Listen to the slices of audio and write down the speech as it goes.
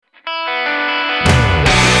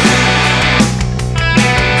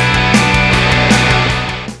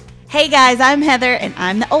guys, I'm Heather, and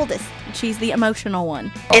I'm the oldest. She's the emotional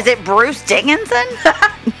one. Is it Bruce Dickinson?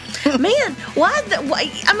 Man, why?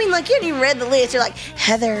 I mean, like, you read the list. You're like,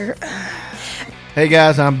 Heather. Hey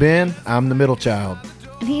guys, I'm Ben. I'm the middle child.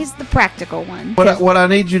 And he's the practical one. What I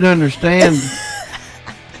need you to understand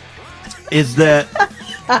is that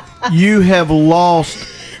you have lost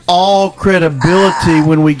all credibility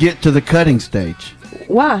when we get to the cutting stage.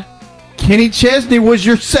 Why? Kenny Chesney was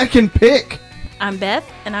your second pick. I'm Beth,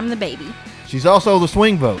 and I'm the baby. She's also the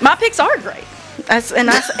swing vote. My picks are great. And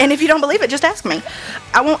if you don't believe it, just ask me.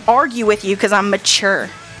 I won't argue with you because I'm mature.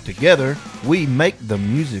 Together, we make the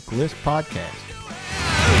Music List podcast.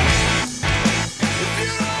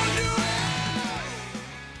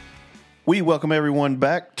 We welcome everyone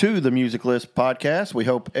back to the Music List podcast. We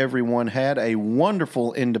hope everyone had a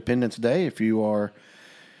wonderful Independence Day if you are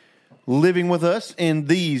living with us in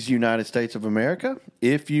these United States of America.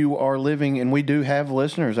 If you are living, and we do have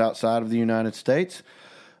listeners outside of the United States,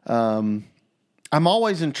 I'm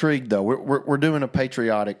always intrigued, though. We're doing a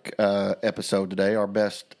patriotic episode today, our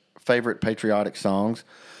best favorite patriotic songs.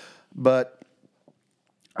 But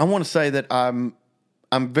I want to say that I'm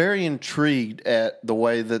very intrigued at the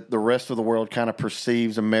way that the rest of the world kind of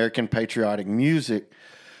perceives American patriotic music,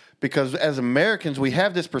 because as Americans, we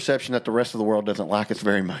have this perception that the rest of the world doesn't like us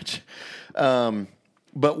very much.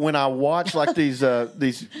 But when I watch like these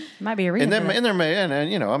Might be a reason.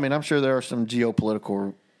 And I'm sure there are some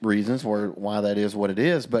geopolitical reasons why that is what it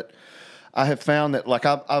is. But I have found that like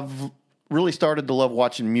I've really started to love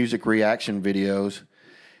watching music reaction videos,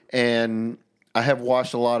 and I have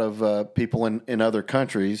watched a lot of people in other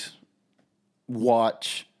countries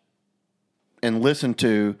watch and listen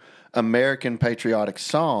to American patriotic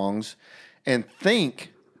songs and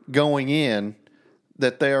think going in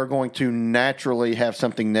that they are going to naturally have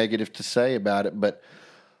something negative to say about it. But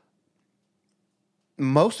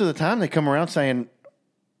most of the time they come around saying,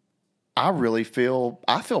 I feel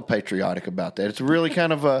patriotic about that. It's really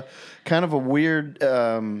kind of a weird,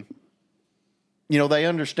 they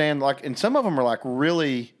understand, like, and some of them are like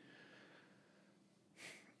really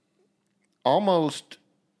almost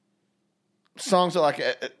songs that like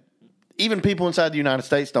even people inside the United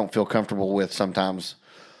States don't feel comfortable with sometimes.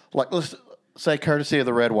 Like, let's say Courtesy of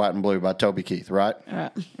the Red, White, and Blue by Toby Keith, right?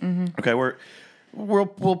 Mm-hmm. Okay,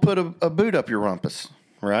 we'll put a boot up your rumpus,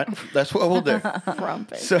 right? That's what we'll do.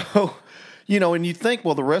 Rumpus. So, and you think,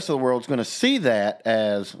 well, the rest of the world's going to see that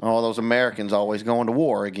as, oh, those Americans always going to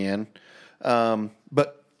war again.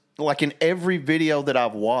 But like in every video that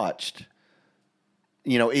I've watched,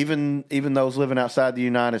 even those living outside the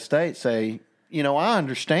United States say, I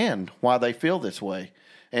understand why they feel this way.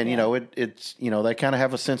 And, it's they kind of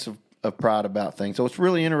have a sense of pride about things. So it's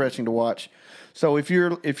really interesting to watch. So if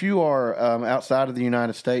you are outside of the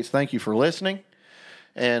United States, thank you for listening.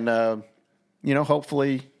 And,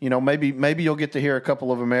 hopefully, maybe you'll get to hear a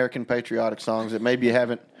couple of American patriotic songs that maybe you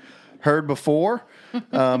haven't heard before,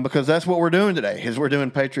 because that's what we're doing today, is we're doing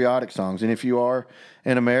patriotic songs. And if you are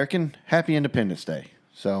an American, happy Independence Day.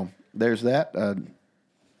 So there's that.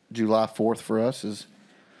 July 4th for us is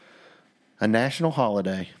a national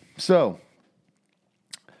holiday. So,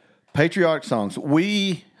 patriotic songs.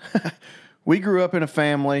 We grew up in a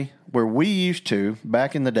family where we used to,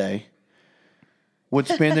 back in the day, would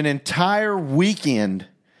spend an entire weekend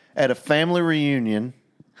at a family reunion.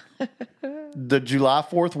 The July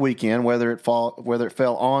 4th weekend, whether it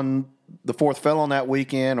fell on the 4th fell on that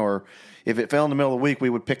weekend, or if it fell in the middle of the week,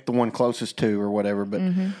 we would pick the one closest to or whatever. But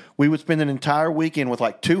we would spend an entire weekend with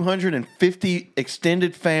like 250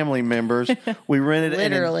 extended family members. We rented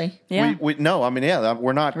Literally. we're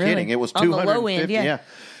not Really? kidding. It was On the 250. low end, yeah.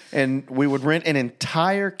 And we would rent an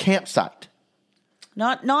entire campsite.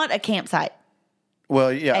 Not a campsite.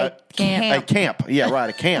 Well, yeah, A camp. A camp. Yeah, right,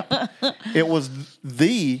 a camp. It was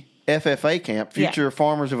the FFA camp, Future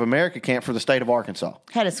Farmers of America camp for the state of Arkansas.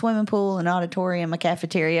 Had a swimming pool, an auditorium, a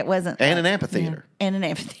cafeteria. It wasn't. And an amphitheater. And an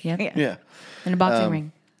amphitheater. Yeah. And a boxing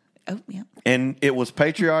ring. Oh, yeah. And it was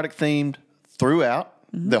patriotic themed throughout.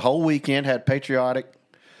 The whole weekend had patriotic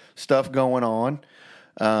stuff going on.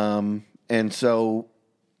 And so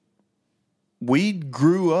we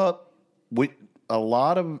grew up with a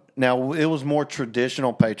lot of, now it was more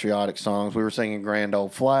traditional patriotic songs. We were singing Grand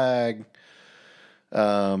Old Flag.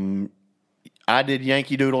 I did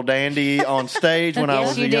Yankee Doodle Dandy on stage when I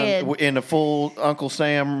was in a full Uncle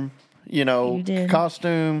Sam,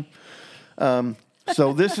 costume.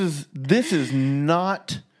 So this is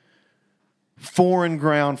not foreign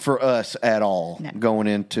ground for us at all. No. Going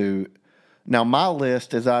into now, my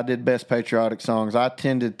list, as I did best patriotic songs, I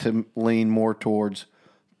tended to lean more towards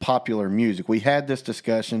popular music. We had this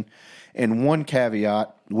discussion, and one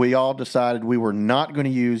caveat, we all decided we were not going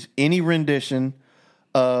to use any rendition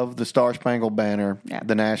of the Star Spangled Banner,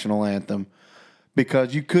 the national anthem,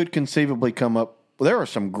 because you could conceivably come up. Well, there are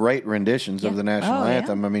some great renditions of the national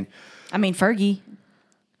anthem. I mean, Fergie.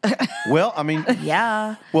 Well, I mean,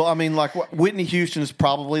 Yeah. well, I mean, like Whitney Houston is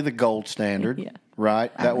probably the gold standard,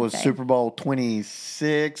 right? That was say. Super Bowl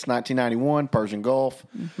 26, 1991, Persian Gulf.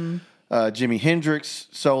 Jimi Hendrix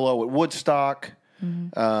solo at Woodstock.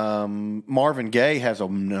 Marvin Gaye has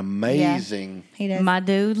an amazing, He does. My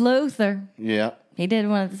dude Luther. yeah. He did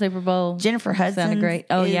one at the Super Bowl. Jennifer Hudson. Sounded great.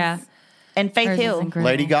 Oh, is- yeah. And Faith Hers is Hill. incredible.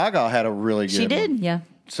 Lady Gaga had a really good. She did. one. Yeah.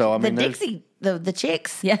 So I The mean, there's- Dixie, the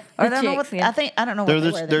chicks. Yeah, Or the I don't know Chicks, what, yeah. I don't know what they're they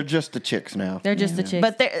just, were. they're just the chicks now. They're just the chicks.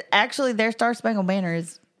 But they're actually their Star Spangled Banner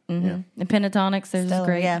is And Pentatonics, there's stellar.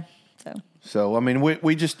 great. Yeah. So I mean,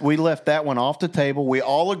 we left that one off the table. We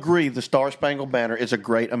all agree the Star Spangled Banner is a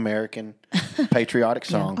great American patriotic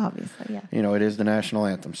song. Obviously, yeah. You know, it is the national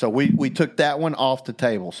anthem. So we took that one off the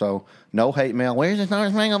table. So no hate mail. Where's the Star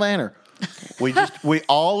Spangled Banner? We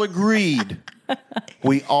all agreed.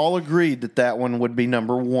 We all agreed that one would be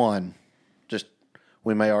number one. Just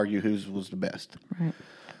we may argue whose was the best. Right.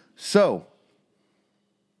 So,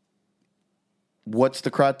 what's the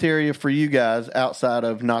criteria for you guys outside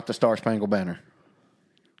of not the Star Spangled Banner?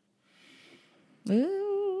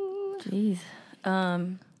 Ooh. Jeez.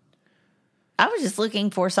 I was just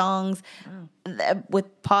looking for songs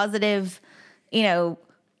with positive,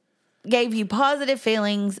 gave you positive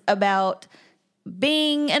feelings about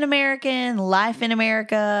being an American, life in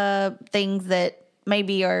America, things that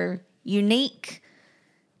maybe are unique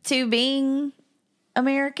to being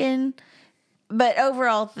American, but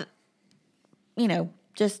overall,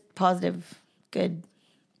 just positive, good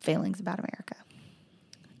feelings about America.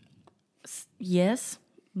 Yes,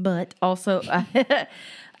 but also,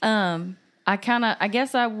 I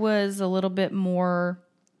guess I was a little bit more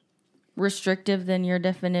restrictive than your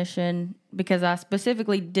definition because I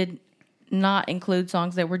specifically did not include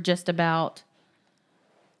songs that were just about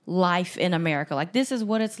life in America. Like, this is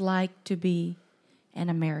what it's like to be an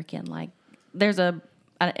American. Like, there's and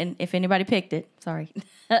if anybody picked it, sorry,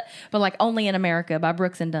 but like Only in America by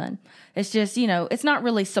Brooks and Dunn. It's just, it's not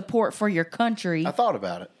really support for your country. I thought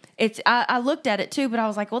about it. I looked at it too, but I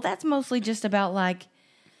was like, well, that's mostly just about like,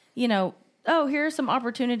 oh, here are some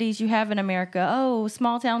opportunities you have in America. Oh,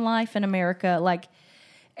 small town life in America. Like,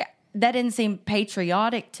 that didn't seem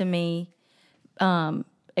patriotic to me,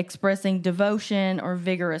 expressing devotion or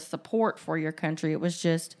vigorous support for your country. It was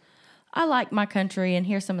just, I like my country and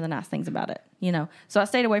here's some of the nice things about it, So I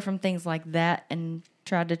stayed away from things like that and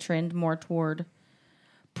tried to trend more toward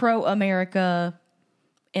pro-America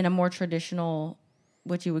in a more traditional,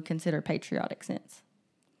 what you would consider patriotic sense.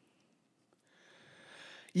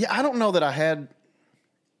 Yeah, I don't know that I had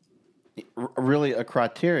really a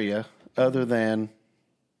criteria other than,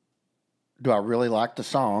 do I really like the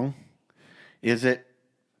song? Is it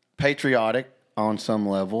patriotic on some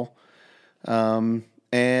level? And,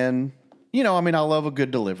 I love a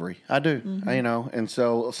good delivery. I do, and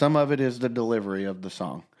so some of it is the delivery of the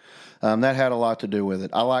song. That had a lot to do with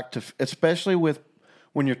it. I like to, especially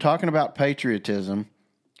when you're talking about patriotism,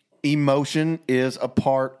 emotion is a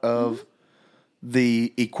part of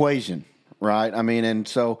the equation, right? And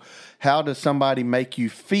so how does somebody make you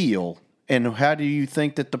feel? And how do you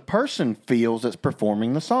think that the person feels that's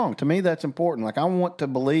performing the song? To me, that's important. Like, I want to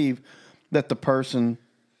believe that the person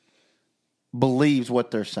believes what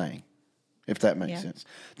they're saying, if that makes sense.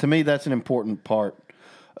 To me, that's an important part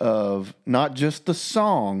of not just the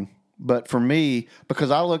song, but for me, because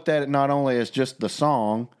I looked at it not only as just the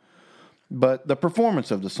song, but the performance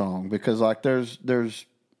of the song. Because, like, there's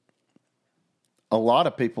a lot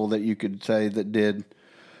of people that you could say that did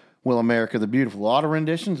Will America the Beautiful. A lot of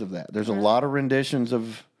renditions of that. There's a lot of renditions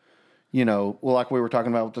of, like we were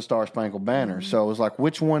talking about with the Star Spangled Banner. Mm-hmm. So it was like,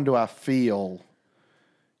 which one do I feel,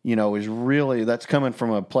 is really, that's coming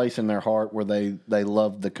from a place in their heart where they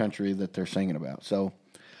love the country that they're singing about. So,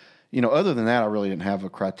 other than that, I really didn't have a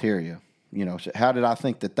criteria. So how did I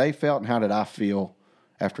think that they felt and how did I feel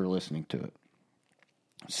after listening to it?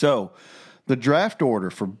 So the draft order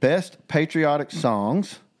for Best Patriotic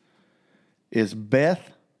Songs is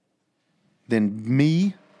Beth, then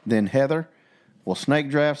me, then Heather. We'll snake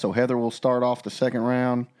draft, so Heather will start off the second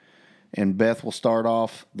round, and Beth will start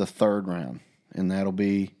off the third round. And that'll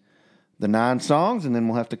be the 9 songs, and then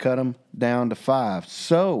we'll have to cut them down to 5.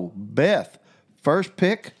 So, Beth, first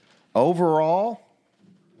pick overall,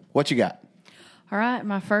 what you got? All right,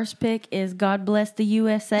 my first pick is God Bless the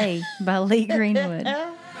USA by Lee Greenwood.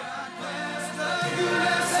 And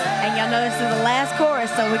y'all know this is the last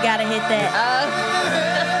chorus, so we got to hit that.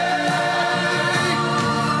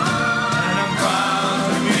 And I'm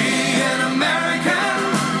proud to be an American,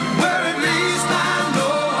 where at least I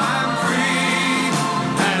know I'm free.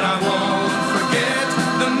 And I won't forget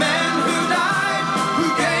the men who died, who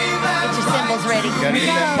gave that Get your cymbals ready. Gotta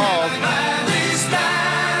get that pause. gladly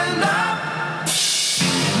stand up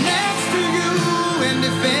next to you and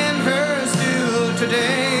defend her still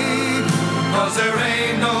today. 'Cause there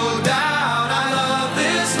ain't no doubt I love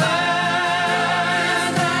this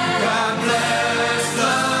land. God bless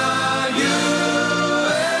the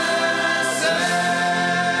USA.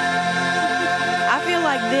 I feel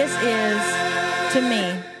like this is, to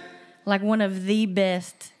me, like one of the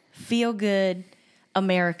best feel-good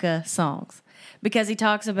America songs. Because he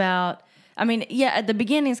talks about, I mean, yeah, at the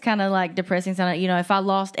beginning it's kind of like depressing. You know, if I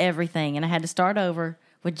lost everything and I had to start over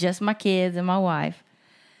with just my kids and my wife,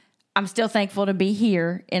 I'm still thankful to be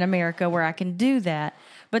here in America where I can do that.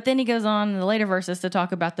 But then he goes on in the later verses to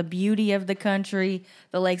talk about the beauty of the country,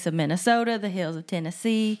 the lakes of Minnesota, the hills of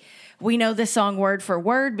Tennessee. We know this song word for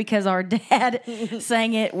word because our dad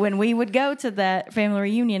sang it when we would go to that family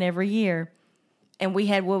reunion every year. And we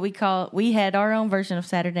had we had our own version of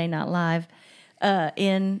Saturday Night Live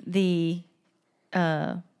in the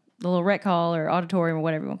little rec hall or auditorium or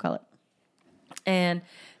whatever you want to call it. And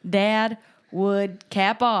Dad would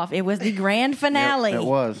cap off. It was the grand finale. It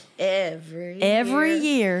was. Every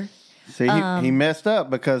year. See, he messed up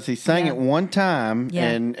because he sang Yeah. it one time, Yeah.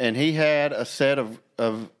 and he had a set of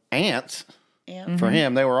aunts Yeah. for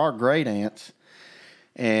him. They were our great aunts.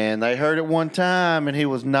 And they heard it one time, and he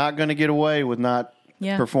was not going to get away with not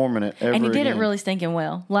Yeah. performing it ever And he did again. it really stinking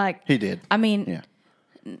well. Like He did. I mean, Yeah.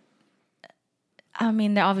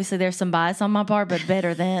 Obviously there's some bias on my part, but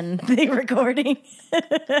better than the recording.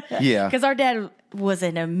 Yeah. Because our dad was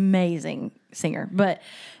an amazing singer. But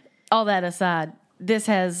all that aside, this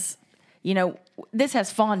has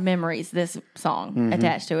fond memories, this song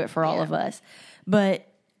attached to it for all of us. But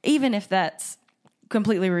even if that's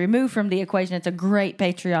completely removed from the equation, it's a great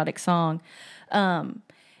patriotic song.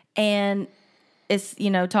 And it's,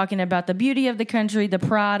 talking about the beauty of the country, the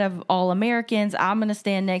pride of all Americans. I'm going to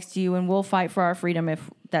stand next to you and we'll fight for our freedom if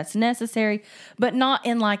that's necessary, but not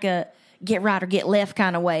in like a get right or get left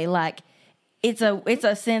kind of way. Like it's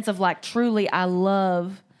a sense of like, truly, I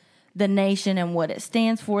love the nation and what it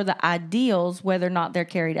stands for, the ideals, whether or not they're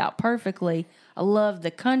carried out perfectly. I love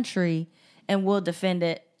the country and will defend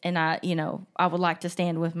it. And I would like to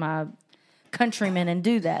stand with my countrymen and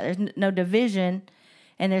do that. There's no division.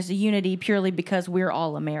 And there's a unity purely because we're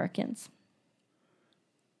all Americans.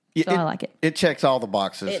 Yeah, So I like it. It checks all the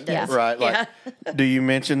boxes. It does. Right? Like, do you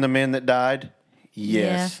mention the men that died?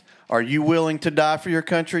 Yes. Are you willing to die for your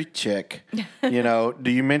country? Check. Do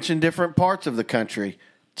you mention different parts of the country?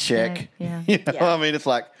 Check. Yeah. I mean, it's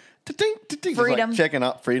like, ta-ting, ta-ting. It's like Freedom. checking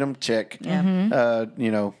out freedom, check. Yeah.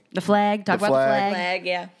 The flag. Talk The about flag. the flag.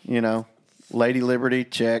 Yeah. Lady Liberty,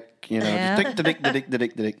 check. Yeah. Just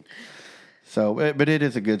tick. So, but it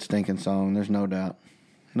is a good stinking song. There's no doubt.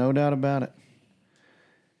 No doubt about it.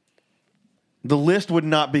 The list would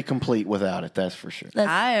not be complete without it, that's for sure.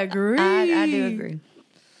 I agree. I do agree.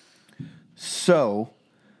 So,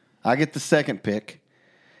 I get the second pick.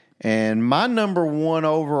 And my number one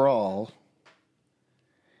overall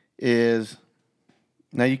is...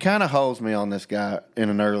 Now, you kind of hosed me on this guy in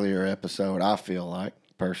an earlier episode, I feel like,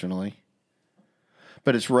 personally.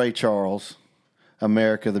 But it's Ray Charles,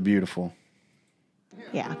 America the Beautiful.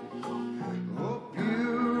 Yeah.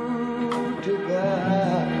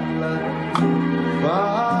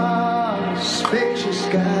 Spacious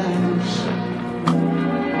skies,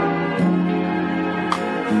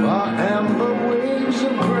 far amber waves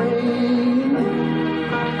of grain.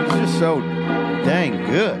 It's just so dang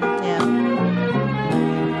good. Yeah.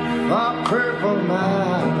 Far purple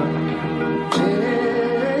mountain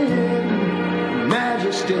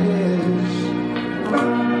majesties.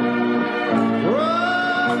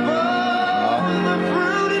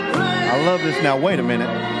 I love this. Now, wait a minute.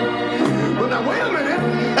 Well, now wait a minute.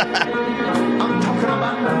 I'm talking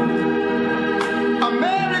about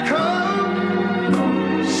America,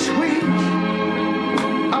 sweet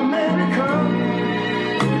America.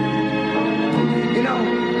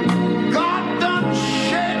 God done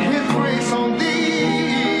shed His grace on thee.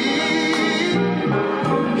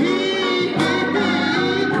 He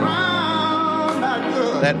crowned thy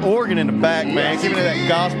good. That organ in the back, man, giving it that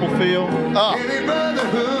gospel feel. Oh, Any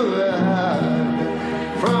brotherhood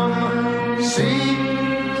from sea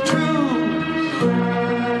to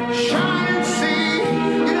shining sea. I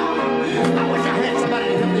wish I had somebody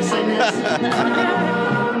to help me sing this.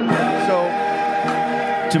 so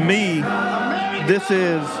to me, this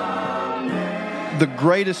is the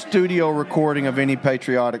greatest studio recording of any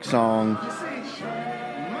patriotic song,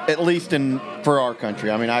 at least for our country.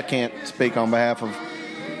 I mean, I can't speak on behalf of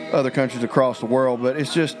other countries across the world, but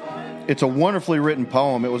it's a wonderfully written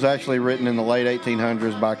poem. It was actually written in the late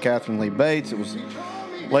 1800s by Catherine Lee Bates. It was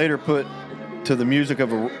later put to the music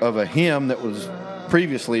of a hymn that was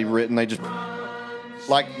previously written. They just,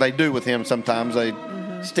 like they do with hymns sometimes, they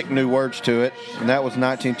stick new words to it, and that was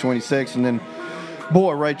 1926. And then,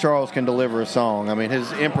 boy, Ray Charles can deliver a song. I mean,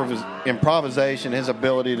 his improvisation, his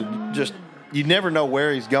ability to just, you never know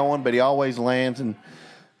where he's going, but he always lands in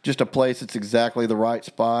just a place that's exactly the right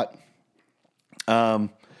spot.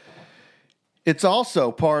 It's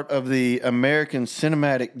also part of the American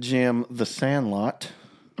cinematic gem, The Sandlot.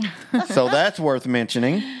 So that's worth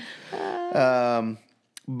mentioning.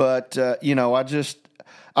 But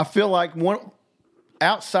I feel like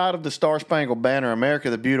outside of the Star Spangled Banner, America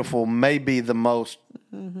the Beautiful may be the most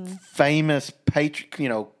famous,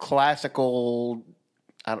 classical,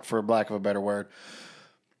 for lack of a better word,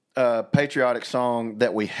 patriotic song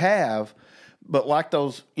that we have. But like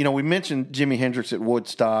those, we mentioned Jimi Hendrix at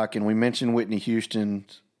Woodstock, and we mentioned Whitney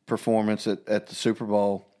Houston's performance at the Super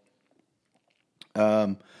Bowl.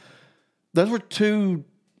 Those were two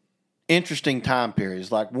interesting time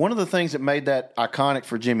periods. Like, one of the things that made that iconic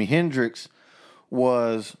for Jimi Hendrix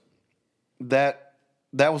was that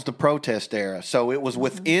was the protest era. So it was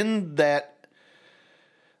within that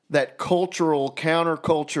cultural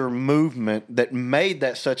counterculture movement that made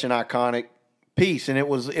that such an iconic piece. And it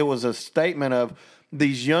was a statement of,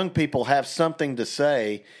 these young people have something to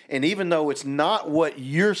say, and even though it's not what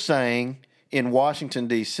you're saying in Washington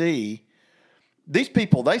D.C., these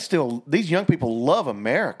young people love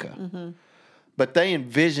America, but they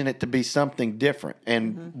envision it to be something different.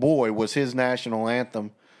 And boy, was his national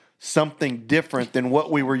anthem something different than what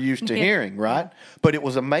we were used to hearing, right? But it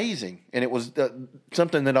was amazing, and it was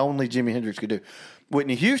something that only Jimi Hendrix could do.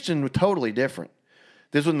 Whitney Houston was totally different.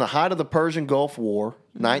 This was in the height of the Persian Gulf War,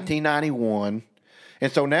 1991,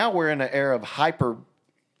 and so now we're in an era of hyper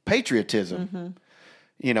patriotism.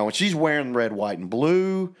 And she's wearing red, white, and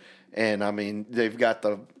blue, and I mean, they've got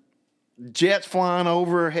the jets flying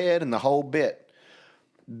over her head and the whole bit.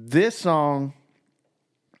 This song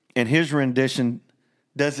and his rendition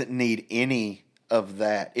doesn't need any of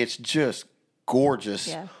that. It's just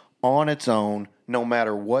gorgeous on its own, no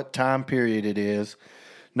matter what time period it is,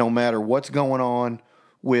 no matter what's going on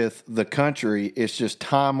with the country. It's just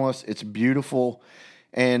timeless. It's beautiful.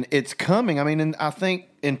 And it's coming. I mean, and I think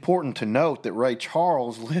important to note that Ray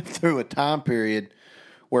Charles lived through a time period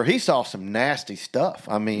where he saw some nasty stuff.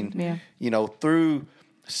 I mean, through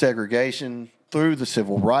segregation, through the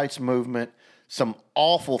civil rights movement, some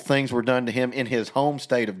awful things were done to him in his home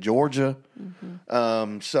state of Georgia.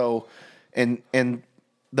 So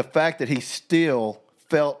the fact that he still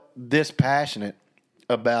felt this passionate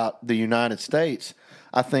about the United States,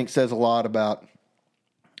 I think says a lot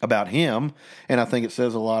about him, and I think it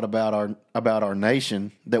says a lot about our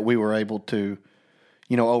nation, that we were able to,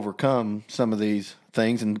 overcome some of these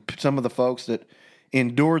things, and some of the folks that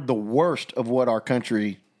endured the worst of what our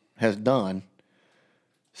country has done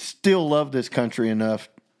still love this country enough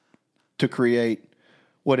to create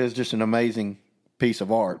what is just an amazing piece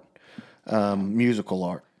of art, musical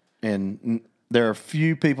art. And there are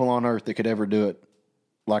few people on earth that could ever do it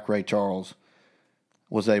like Ray Charles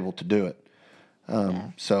was able to do it.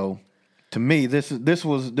 So to me, this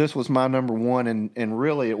was my number one, and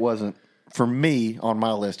really it wasn't, for me on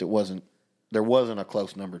my list, there wasn't a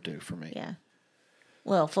close number two for me. Yeah.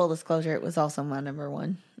 Well, full disclosure, it was also my number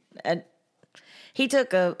one. And he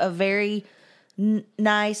took a very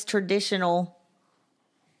nice traditional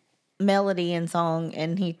melody and song,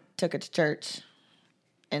 and he took it to church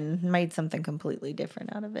and made something completely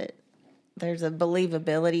different out of it. There's a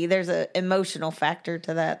believability, there's an emotional factor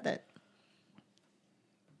to that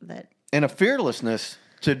and a fearlessness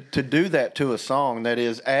to do that to a song that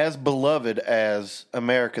is as beloved as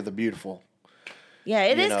America the Beautiful. Yeah,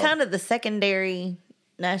 it is kind of the secondary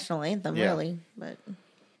national anthem, really,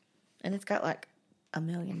 and it's got like 1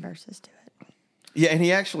 million verses to it. Yeah, and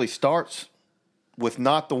he actually starts with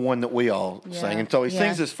not the one that we all sang. And so he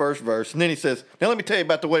sings this first verse, and then he says, now let me tell you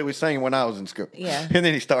about the way we sang when I was in school. Yeah. And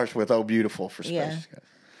then he starts with, oh, beautiful for Space Skies.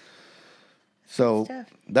 So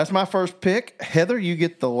that's my first pick. Heather, you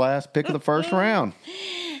get the last pick of the first round.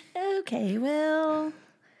 Okay, well,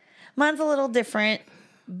 mine's a little different,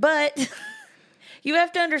 but you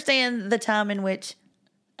have to understand the time in which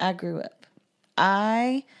I grew up.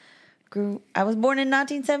 I was born in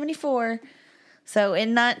 1974. So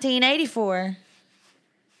in 1984,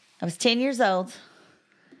 I was 10 years old.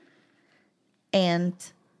 And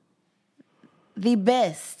the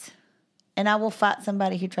best, and I will fight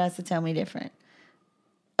somebody who tries to tell me different,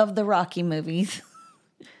 of the Rocky movies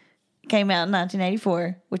came out in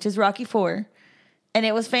 1984, which is Rocky IV. And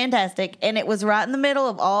it was fantastic. And it was right in the middle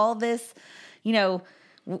of all this, you know,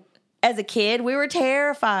 as a kid, we were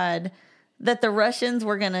terrified that the Russians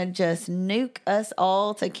were going to just nuke us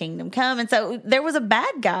all to kingdom come. And so there was a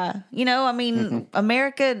bad guy, you know, I mean,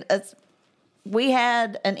 America, we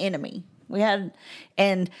had an enemy.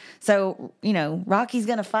 And so, you know, Rocky's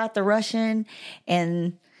going to fight the Russian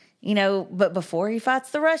and, you know, but before he fights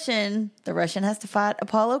the Russian has to fight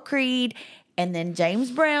Apollo Creed. And then James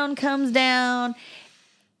Brown comes down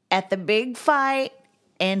at the big fight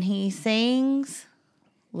and he sings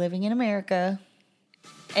Living in America.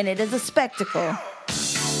 And it is a spectacle.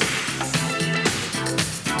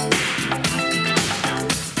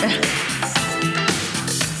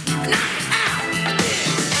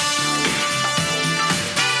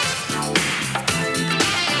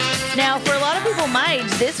 Now, for a lot of people my age,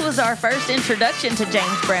 this was our first introduction to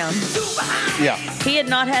James Brown. Yeah. He had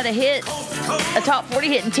not had a top 40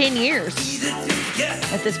 hit in 10 years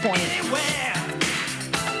at this point.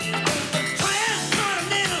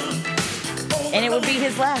 And it would be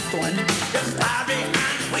his last one.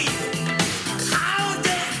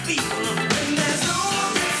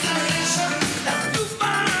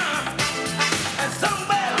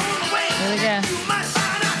 Here we go.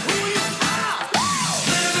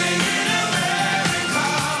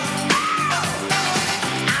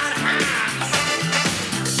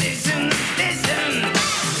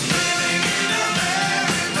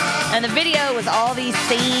 And the video was all these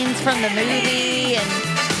scenes from the movie. And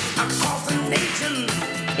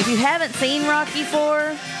if you haven't seen Rocky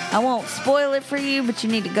IV, I won't spoil it for you, but you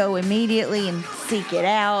need to go immediately and seek it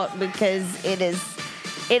out because it is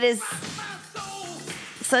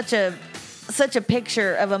such a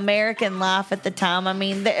picture of American life at the time. I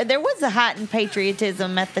mean, there was a heightened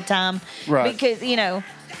patriotism at the time, right? Because you know,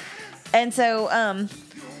 and so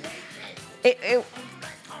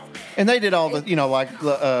and they did all the, you know, like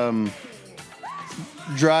the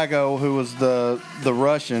Drago, who was the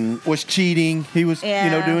Russian, was cheating. He was, you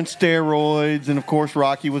know, doing steroids, and of course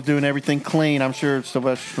Rocky was doing everything clean. I'm sure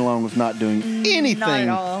Sylvester Stallone was not doing anything, not at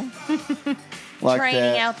all. like training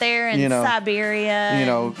that. out there in you know, Siberia. You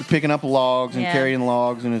know, picking up logs and carrying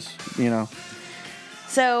logs, and it's, you know.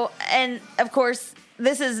 So, and of course,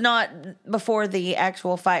 this is not before the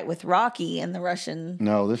actual fight with Rocky and the Russian.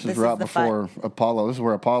 No, this is right before Apollo. This is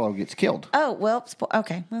where Apollo gets killed. Oh, well,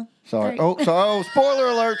 okay. Well, sorry. Spoiler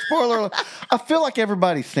alert, spoiler alert. I feel like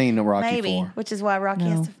everybody's seen the Rocky maybe, IV. which is why Rocky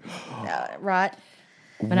has to. Right.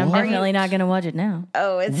 But I'm definitely not going to watch it now.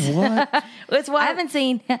 Oh, it's it's why I haven't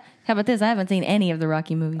seen. How about this? I haven't seen any of the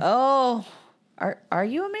Rocky movies. Oh, are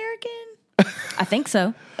you American? I think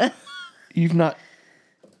so. You've not.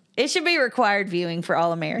 It should be required viewing for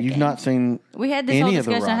all Americans. You've not seen. We had this any whole of the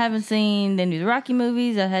discussion. I Rocky. haven't seen any of the Rocky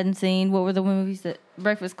movies. I hadn't seen, what were the movies that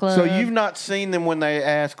Breakfast Club? So you've not seen them when they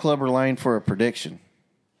asked Clubber Lang for a prediction,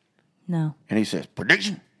 No. and he says,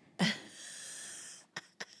 "Prediction."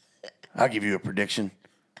 I'll give you a prediction.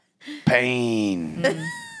 Pain.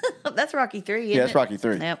 That's Rocky 3, isn't Yeah, that's it? Rocky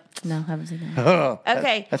 3. Yep. No, haven't seen that.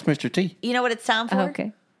 Okay. That's Mr. T. You know what it's time for? Oh,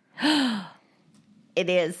 okay. It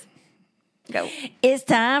is. Go. It's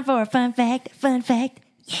time for a fun fact. Fun fact.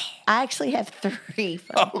 I actually have 3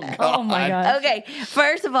 fun facts. Oh my God. Okay,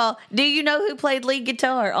 first of all, do you know who played lead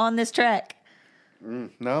guitar on this track?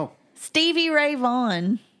 No. Stevie Ray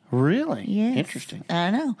Vaughan. Really? Yes. Interesting.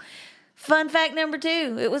 I know. Fun fact number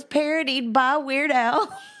 2, it was parodied by Weird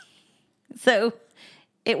Al. So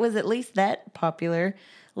it was at least that popular,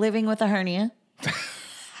 Living with a Hernia.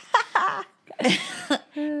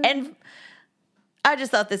 And I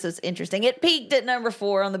just thought this was interesting. It peaked at number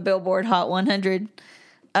 4 on the Billboard Hot 100.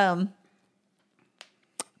 But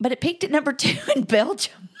it peaked at number 2 in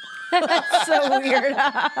Belgium. That's so weird.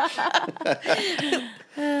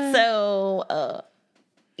 So,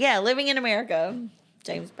 yeah, Living in America,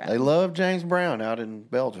 James Brown. They love James Brown out in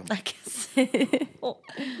Belgium. I guess.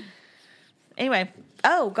 Anyway,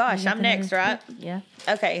 oh gosh, I'm next, right? Yeah.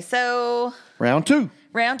 Okay, so Round 2.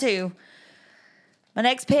 round 2. My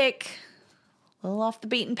next pick, a little off the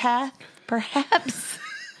beaten path, perhaps,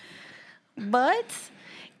 but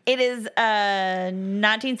it is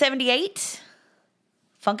 1978.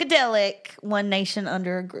 Funkadelic, One Nation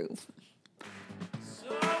Under a Groove.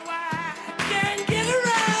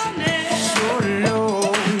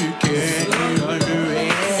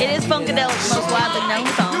 It is Funkadelic's most widely known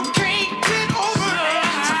song.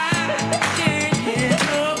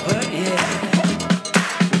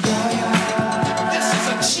 This is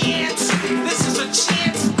a chance. This is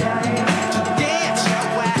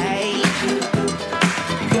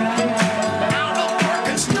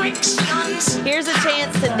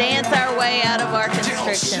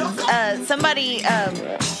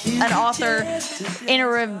an author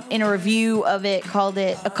in a review of it called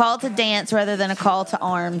it a call to dance rather than a call to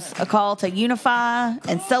arms, a call to unify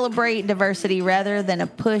and celebrate diversity rather than a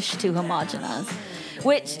push to homogenize,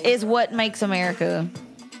 which is what makes America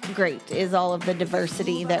great, is all of the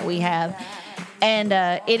diversity that we have. And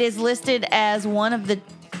it is listed as one of the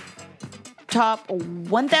top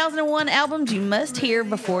 1001 albums you must hear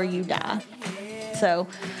before you die. So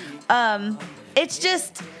it's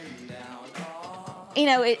just, you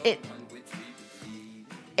know,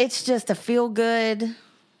 it's just a feel good,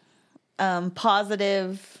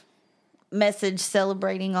 positive message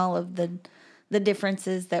celebrating all of the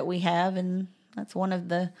differences that we have, and that's one of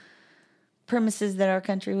the premises that our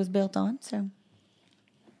country was built on. So,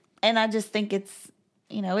 and I just think it's,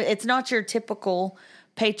 you know, it's not your typical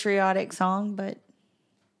patriotic song, but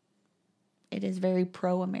it is very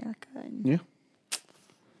pro-America. Yeah.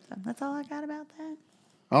 So that's all I got about that.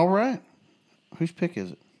 All right. Whose pick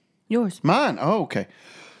is it? Yours. Mine. Oh, okay.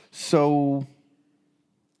 So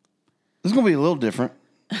this is going to be a little different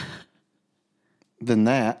than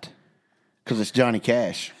that because it's Johnny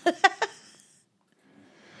Cash.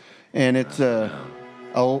 And it's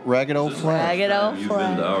old ragged old flag. Ragged old You've been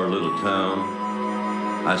flag. to our little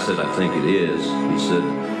town. I said, I think it is. He said,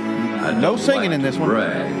 I don't No singing like in this to one.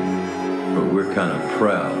 brag, but we're kind of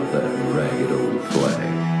proud of that ragged old flag.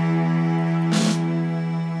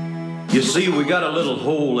 You see, we got a little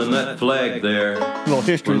hole in that flag there Little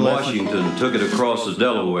history when lesson. Washington took it across the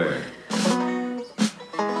Delaware.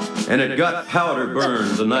 And it got powder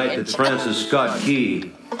burned the night that Francis Scott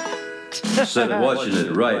Key said, watching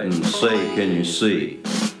it write and say, can you see?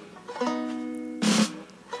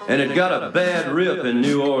 And it got a bad rip in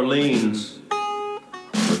New Orleans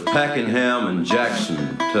with Pakenham and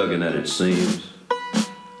Jackson tugging at its seams.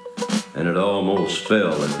 And it almost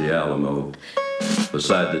fell at the Alamo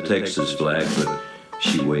beside the Texas flag, but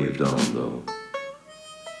she waved on though.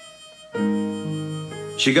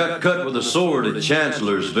 She got cut with a sword at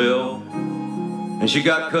Chancellorsville, and she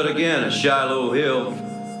got cut again at Shiloh Hill.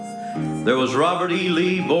 There was Robert E.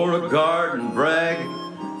 Lee, Beauregard, and Bragg,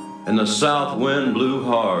 and the south wind blew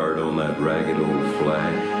hard on that ragged old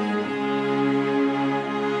flag.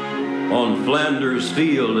 On Flanders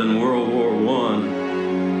Field in World War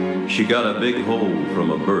I, she got a big hole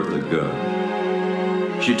from a Bertha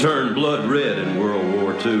gun. She turned blood red in World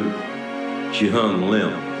War II. She hung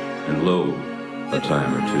limp and low a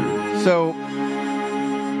time or two. So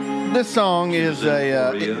this song is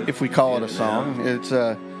if we call it a song, it's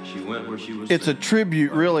a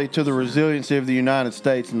tribute really to the resiliency of the United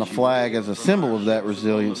States and the flag as a symbol of that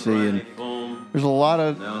resiliency. And there's a lot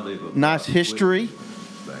of nice history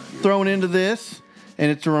thrown into this.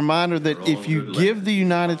 And it's a reminder that if you give the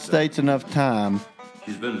United States enough time,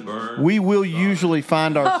 we will usually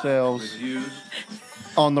find ourselves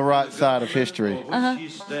on the right side of history.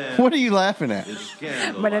 What are you laughing at?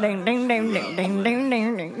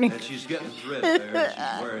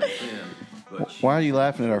 Why are you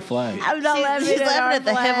laughing at our flag? I'm not laughing. She's laughing at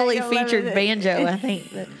the heavily featured banjo. I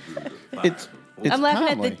think It's I'm laughing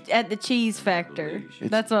timely. at the cheese factor.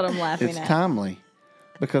 That's what I'm laughing It's at. timely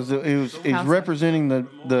because it was representing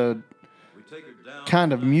the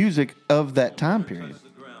kind of music of that time period.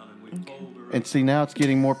 And see, now it's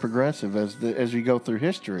getting more progressive as we go through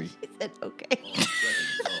history. okay.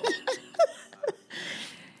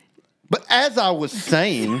 But as I was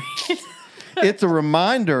saying, it's a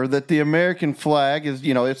reminder that the American flag is,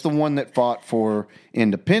 you know, it's the one that fought for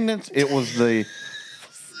independence. It was the...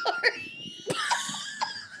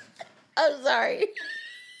 I'm sorry.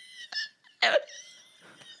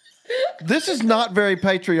 This is not very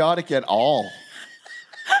patriotic at all.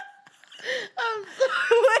 I'm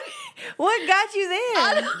sorry. What got you there?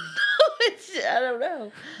 I don't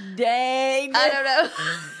know. Dang. I don't know.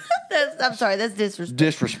 I'm sorry. That's disrespectful.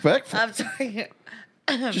 Disrespectful. I'm sorry.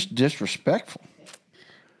 Just disrespectful.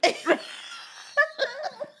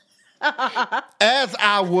 As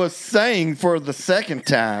I was saying for the second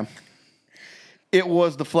time, it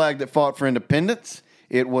was the flag that fought for independence.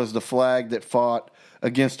 It was the flag that fought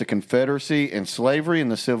against the Confederacy and slavery in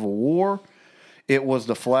the Civil War. It was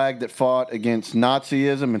the flag that fought against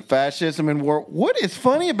Nazism and fascism in war. What is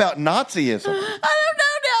funny about Nazism? I don't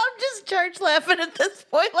know now. I'm just church laughing at this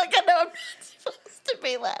point. Like, I know I'm not supposed to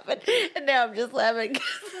be laughing. And now I'm just laughing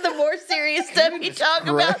because the more serious stuff you talk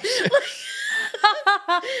about.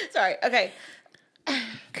 Sorry. Okay.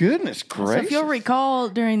 Goodness So gracious. if you'll recall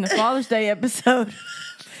during the Father's Day episode,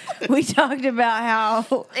 we talked about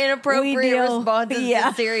how Inappropriate we deal- responses yeah.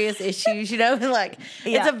 to serious issues, you know? Like,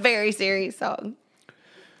 Yeah. it's a very serious song.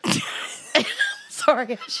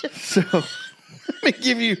 Sorry. I should. So Let me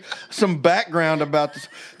give you some background about this.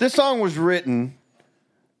 This song was written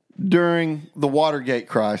during the Watergate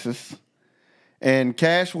crisis, and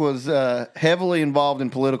Cash was heavily involved in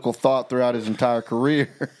political thought throughout his entire career.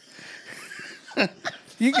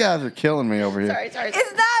 You guys are killing me over here. Sorry. It's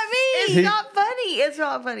not me. He- not funny. It's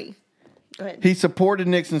not funny. Go ahead. He supported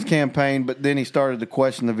Nixon's campaign, but then he started to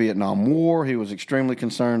question the Vietnam War. He was extremely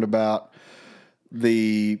concerned about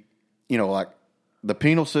the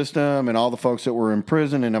penal system and all the folks that were in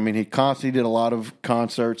prison. And I mean, he constantly did a lot of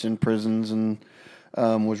concerts in prisons and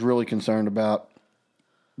was really concerned about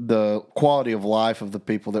the quality of life of the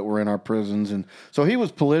people that were in our prisons. And so he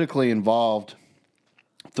was politically involved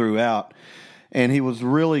throughout. And he was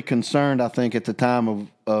really concerned, I think, at the time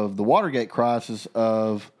of the Watergate crisis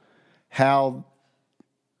of how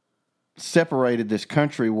separated this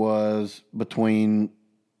country was between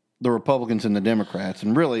the Republicans and the Democrats.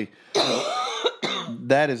 And really,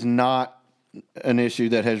 that is not an issue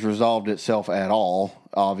that has resolved itself at all,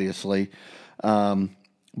 obviously.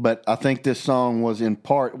 But I think this song was in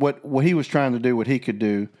part what he was trying to do, what he could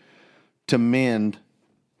do to mend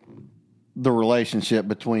the relationship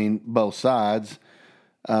between both sides.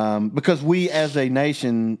 Because we as a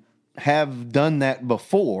nation have done that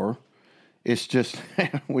before. It's just,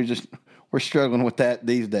 we're struggling with that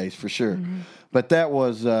these days for sure. Mm-hmm. But that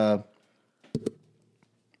was,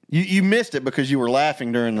 you missed it because you were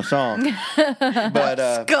laughing during the song.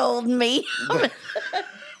 But Scold me.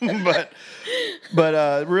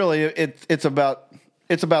 but really, it's about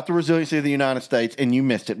the resiliency of the United States, and you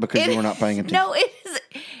missed it because you were not paying attention. No,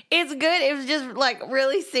 it's good. It was just like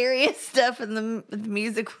really serious stuff, and the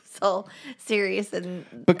music was all serious, and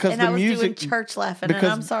because and the I was music doing church laughing, and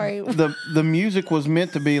I'm sorry. The music was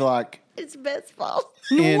meant to be like It's Beth's fault.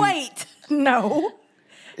 Wait, no.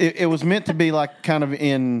 It was meant to be like kind of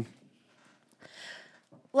in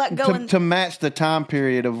Like going to match the time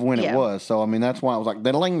period of when Yeah. it was. So I mean that's why I was like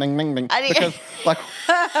ding ding ding ding I didn't- because like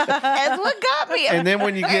That's what got me. and then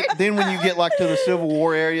when you get like to the Civil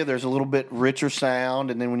War area, there's a little bit richer sound,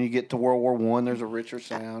 and then when you get to World War I, there's a richer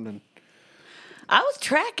sound. And I was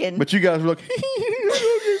tracking. but you guys were like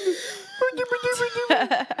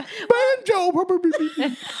banjo.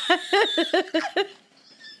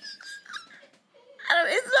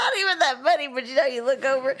 It's not even that funny, but you look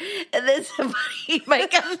over and then somebody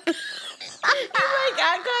make eye contact.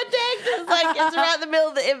 It's like it's right in the middle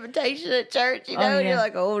of the invitation at church, and yeah. you're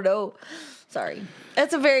like, oh no, sorry.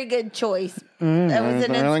 That's a very good choice. That was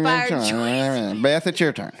an inspired choice. Beth, it's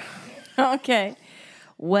your turn. Okay.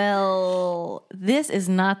 Well, this is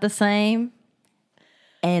not the same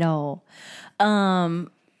at all.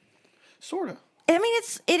 Sort of. I mean,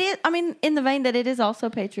 it is. I mean, in the vein that it is also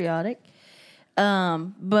patriotic,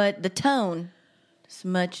 but the tone is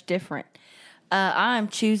much different. I'm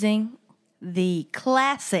choosing the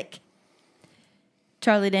classic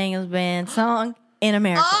Charlie Daniels Band song "In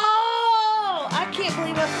America," Oh, I can't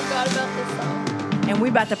believe I forgot about this song. and we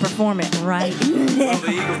about to perform it right Well, now.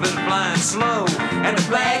 the eagle's been flying slow, and the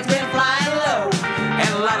flag's been flying low, and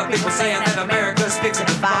a lot of people saying that America's fixing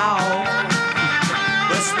to fall.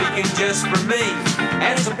 But speaking just for me,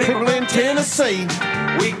 and some people in Tennessee,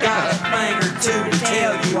 we got a thing or two to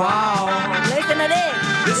tell you all. Listen to this.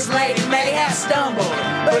 This lady may have stumbled,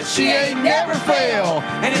 but she ain't never failed.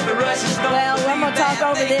 And if the Russians don't Well, I'm gonna talk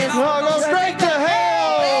over this. I'll go straight to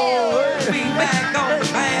hell. be back on the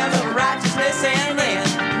path of righteousness, and then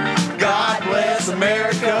God bless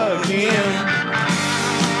America again.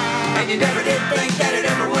 And you never did think that it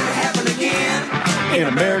ever would happen again. In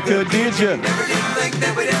America, did you? Never did think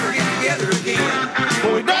that we'd ever get together again.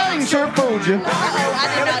 Well, we dang sure fooled you.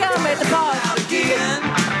 Come at the pause. Out again.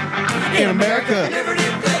 In America. Never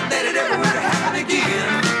did think that it ever would happen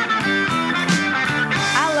again.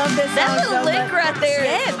 I love this song That little so lick much. right there.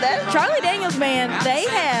 Yeah, That- Charlie Daniels Band, they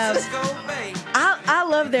have. Francisco Bay. I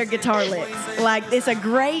love their guitar licks. Like, it's a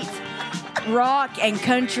great rock and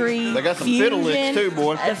country. They got some fusion. fiddle licks too,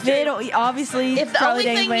 boy. The fiddle, obviously. If the Charlie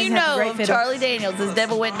only Daniels thing you Band has know great of fiddle. Charlie Daniels is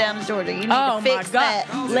Devil Went Down to Georgia, you need Oh to fix my God!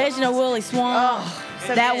 that. Legend of Woolly Swamp.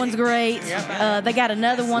 so that good. one's great. They got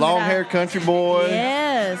another one. Long that haired country boy.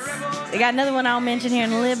 Yes. They got another one I'll mention here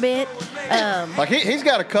in a little bit. Like he's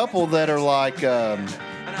got a couple that are like I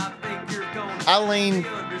lean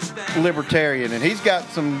libertarian, and he's got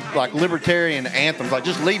some like libertarian anthems like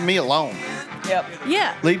 "Just leave me alone,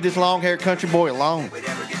 Yeah. leave this long haired country boy alone."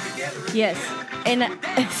 Yes. And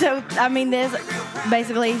so, I mean, there's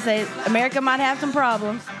basically he says America might have some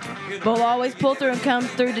problems, but we'll always pull through and come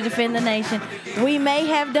through to defend the nation. We may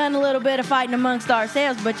have done a little bit of fighting amongst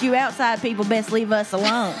ourselves, but you outside people best leave us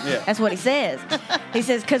alone. Yeah. That's what he says. He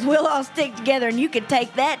says, because we'll all stick together and you can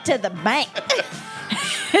take that to the bank.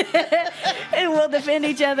 And we'll defend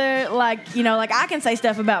each other like, you know, like I can say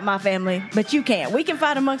stuff about my family, but you can't. We can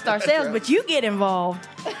fight amongst ourselves, but you get involved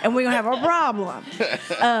and we're going to have a problem.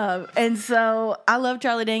 And so I love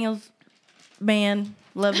Charlie Daniels Band.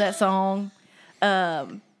 Love that song.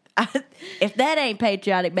 If that ain't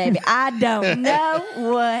patriotic, baby, I don't know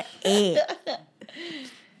what is.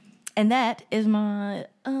 And that is my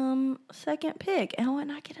second pick. And why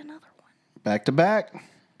not get another one? Back to back.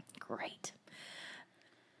 Great.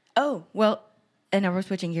 Oh, well, and now we're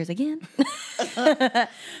switching gears again.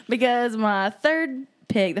 Because my third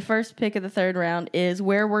pick, the first pick of the third round, is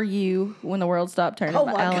Where Were You When the World Stopped Turning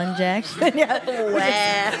by Alan Jackson. Wow.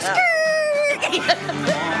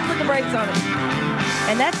 Put the brakes on it.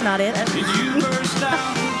 And that's not it. Did you burst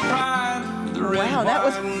out with pride for the red, Wow, that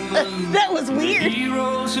was white, and blue? that was weird.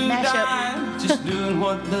 Heroes who Mashup. died just doing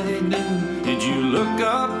what they do. Did you look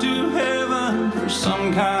up to heaven for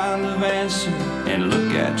some kind of answer and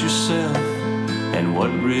look at yourself and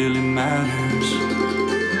what really matters?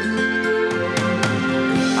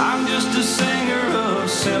 I'm just a singer of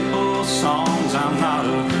simple songs. I'm not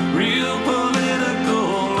a real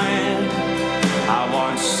political man. I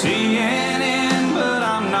watch CNN, but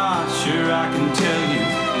I'm not sure I can tell you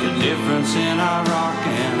the difference in Iraq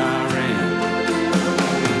and Iran.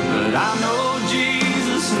 But I know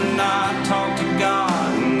Jesus and I talk to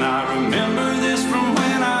God, and I remember this from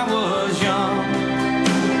when I was young.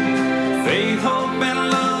 Faith, hope, and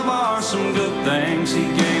love are some good things He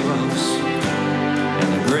gave us,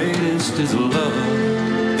 and the greatest is love.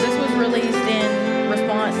 This was released in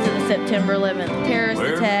response to the September 11th terrorist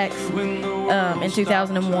attacks in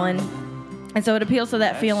 2001. And so it appeals to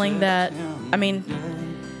that feeling that, I mean,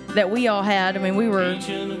 that we all had. I mean, we were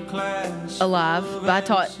alive,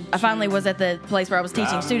 but I finally was at the place where I was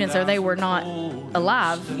teaching students, so they were not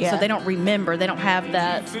alive, so they don't remember, they don't have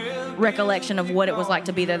that recollection of what it was like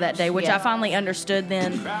to be there that day, which I finally understood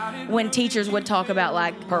then when teachers would talk about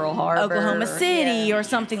like Pearl Harbor, Oklahoma City or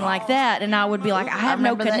something like that, and I would be like, I have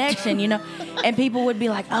no remember that connection, you know, and people would be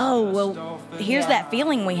like, oh, well, here's that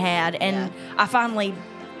feeling we had, and I finally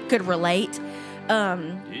could relate,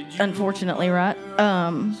 unfortunately, right?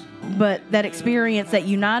 But that experience that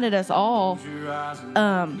united us all.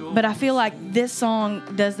 But I feel like this song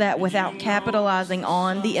does that without capitalizing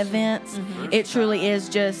on the events. It truly is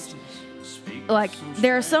just like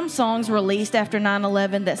there are some songs released after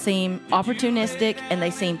 9/11 that seem opportunistic and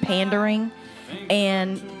they seem pandering,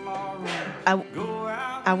 and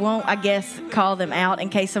I won't, I guess, call them out in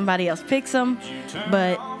case somebody else picks them,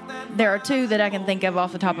 but there are two that I can think of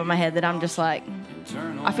off the top of my head that I'm just like,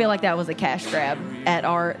 I feel like that was a cash grab at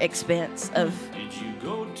our expense of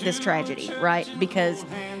this tragedy, right? Because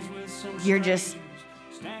you're just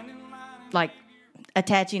like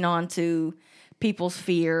attaching on to people's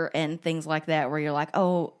fear and things like that, where you're like,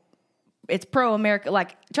 oh, it's pro-America.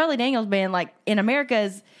 Like Charlie Daniels Band, like in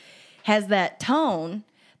America has that tone,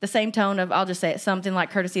 the same tone of, I'll just say it, something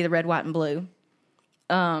like Courtesy of the Red, White, and Blue.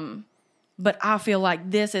 But I feel like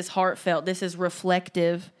this is heartfelt. This is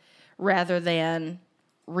reflective rather than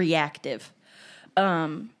reactive.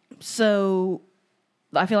 So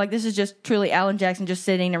I feel like this is just truly Alan Jackson just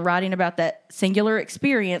sitting and writing about that singular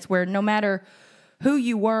experience where no matter who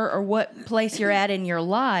you were or what place you're at in your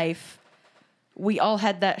life, we all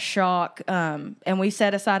had that shock, and we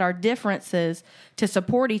set aside our differences to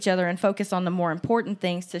support each other and focus on the more important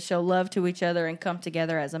things, to show love to each other and come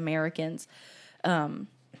together as Americans,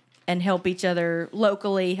 and help each other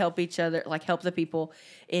locally, help each other, like help the people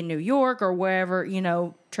in New York or wherever, you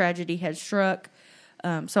know, tragedy has struck.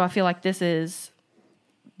 So I feel like this is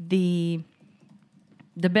the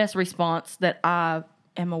best response that I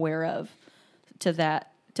am aware of to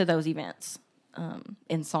those events,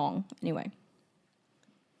 in song anyway.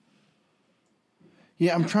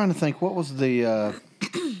 Yeah, I'm trying to think. What was the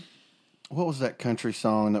what was that country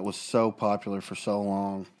song that was so popular for so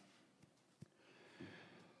long?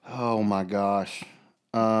 Oh my gosh.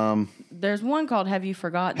 There's one called Have You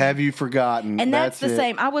Forgotten? Have You Forgotten? And that's the it.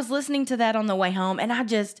 same. I was listening to that on the way home, and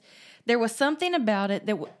there was something about it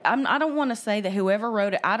that I don't want to say that whoever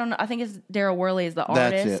wrote it. I don't know. I think it's Daryl Worley is the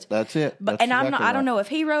artist. That's it. But That's I exactly don't right. know if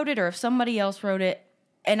he wrote it or if somebody else wrote it.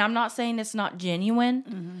 And I'm not saying it's not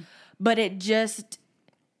genuine, but it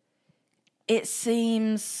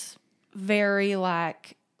seems very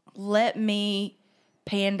like, let me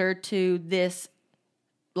pander to this,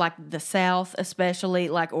 like the South especially,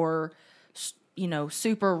 like, or, you know,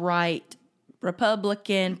 super right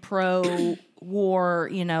Republican, pro-war,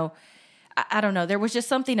 I don't know. There was just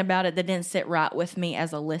something about it that didn't sit right with me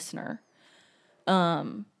as a listener.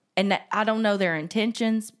 And I don't know their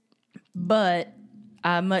intentions, but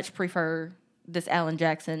I much prefer this Alan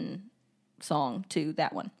Jackson song to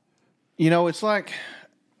that one. It's like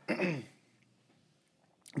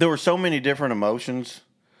there were so many different emotions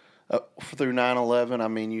through 9/11. I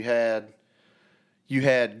mean, you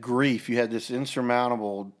had grief. You had this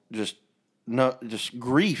insurmountable just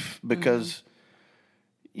grief because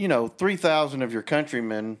 3,000 of your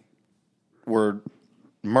countrymen were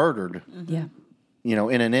murdered. Yeah.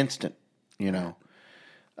 In an instant.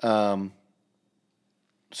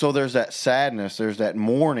 So there's that sadness, there's that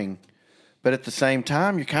mourning, but at the same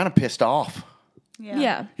time, you're kind of pissed off.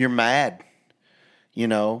 Yeah. You're mad,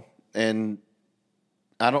 and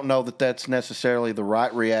I don't know that that's necessarily the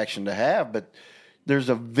right reaction to have, but there's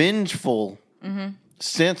a vengeful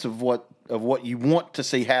sense of what you want to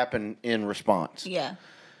see happen in response. Yeah.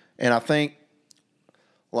 And I think,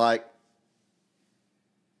 like,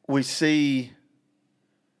 we see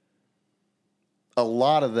a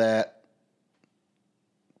lot of that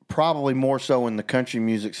probably more so in the country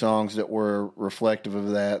music songs that were reflective of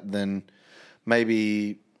that than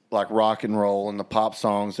maybe like rock and roll and the pop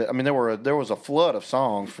songs. There was a flood of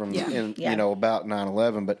songs from about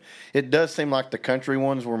 9/11, but it does seem like the country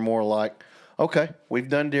ones were more like, okay, we've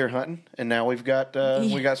done deer hunting and now we got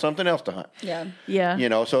something else to hunt. Yeah.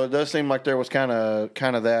 Yeah. So it does seem like there was kind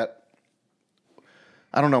of that.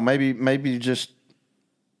 I don't know, maybe just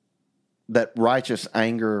that righteous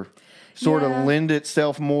anger sort of lend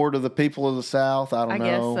itself more to the people of the South. I don't know. I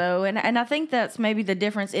guess so. And I think that's maybe the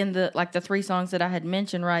difference in the three songs that I had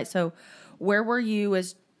mentioned, right? So where were you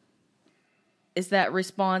is that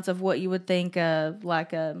response of what you would think of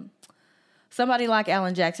like somebody like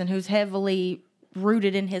Alan Jackson who's heavily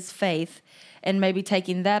rooted in his faith and maybe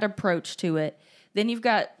taking that approach to it. Then you've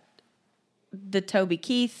got the Toby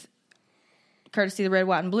Keith, courtesy of the Red,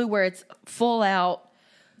 White, and Blue, where it's full out,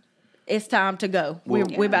 it's time to go.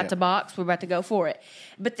 We're about to box. We're about to go for it.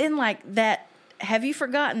 But then like that Have You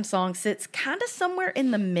Forgotten song sits kind of somewhere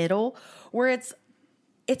in the middle where it's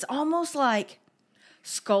almost like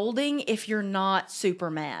scolding if you're not super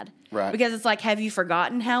mad. Right. Because it's like, have you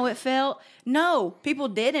forgotten how it felt? No, people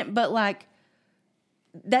didn't. But like,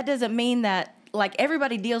 that doesn't mean that, like,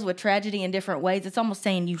 everybody deals with tragedy in different ways. It's almost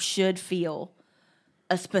saying you should feel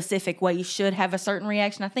a specific way. You should have a certain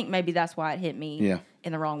reaction. I think maybe that's why it hit me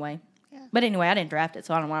in the wrong way. But anyway, I didn't draft it,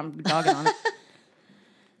 so I don't know why I'm dogging on it.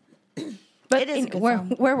 But It is a good where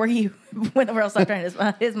song. were you when the world stopped turning?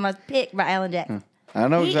 Is my pick by Alan Jackson. I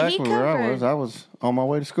know He exactly where I covered- was. I was on my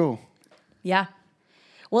way to school. Yeah.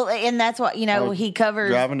 Well, and that's what, he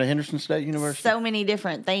covers Driving to Henderson State University. so many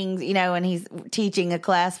different things, and he's teaching a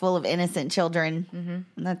class full of innocent children.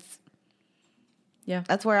 And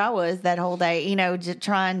that's where I was that whole day, just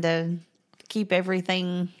trying to keep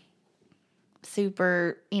everything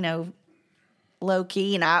super, low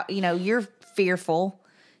key. And you're fearful.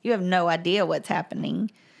 You have no idea what's happening.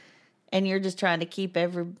 And you're just trying to keep I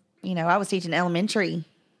was teaching elementary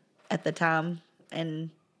at the time.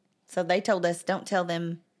 And so they told us, don't tell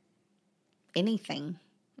them anything.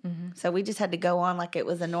 So we just had to go on like it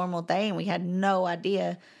was a normal day, and we had no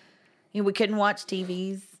idea. We couldn't watch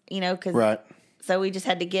TVs, because Right. so we just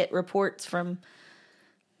had to get reports from.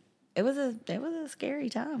 It was a scary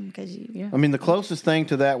time because I mean, the closest thing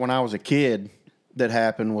to that when I was a kid that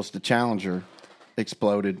happened was the Challenger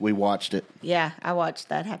exploded. We watched it. Yeah, I watched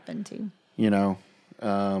that happen too.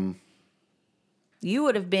 You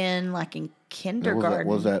would have been like in kindergarten.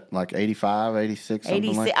 Was that like 85, 86, something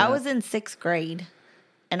 86. like that? I was in 6th grade,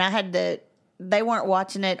 and I had they weren't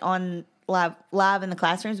watching it on live in the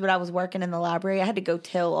classrooms, but I was working in the library. I had to go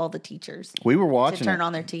tell all the teachers. We were watching to turn it.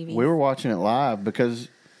 on their TVs. We were watching it live because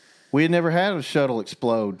we had never had a shuttle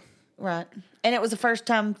explode. Right. And it was the first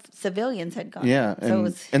time civilians had gone. Yeah, So it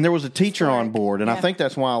was, and there was a teacher on historic. board, and I Yeah. think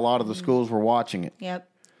that's why a lot of the schools were watching it Yep.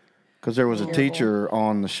 because there was a teacher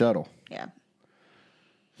on the shuttle. Yeah.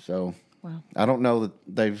 So Wow. I don't know that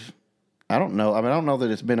they've. I don't know. I mean, I don't know that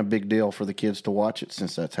it's been a big deal for the kids to watch it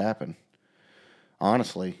since that's happened.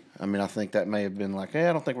 Honestly, I mean, I think that may have been like,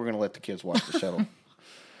 I don't think we're going to let the kids watch the shuttle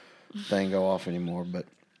thing go off anymore. But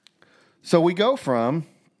so we go from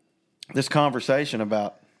this conversation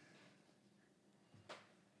about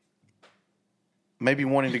maybe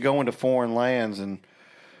wanting to go into foreign lands and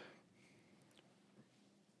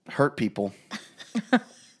hurt people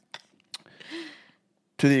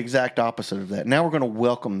to the exact opposite of that. Now we're going to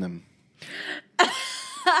welcome them.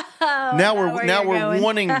 now we're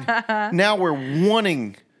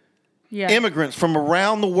wanting Yeah. immigrants from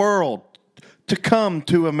around the world to come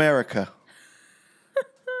to America?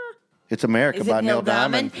 It's America Is it by Neil Neil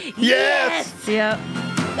Diamond. Diamond? Yes. Yep.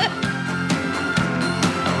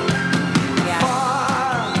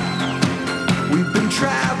 We've been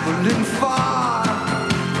traveling far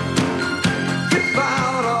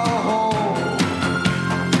without a home,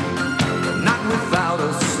 not without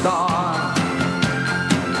a star.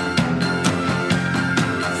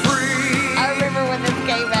 Free, I remember when this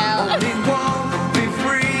came out. only want to be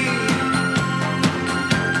free.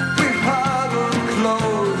 We huddle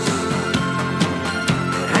close,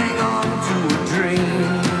 hang on to a dream.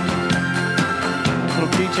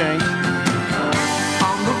 Little key change.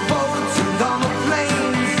 On the boats and on the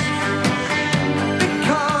planes, they're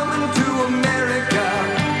coming to America,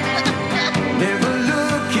 never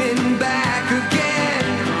looking back again.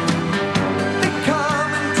 They're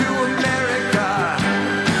coming to America,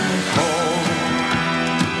 home.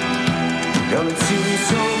 Don't it seem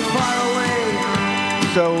so far away?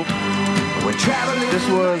 So We're traveling. this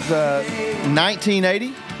was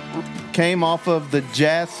 1980. Came off of the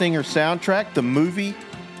Jazz Singer soundtrack. The movie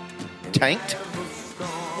tanked.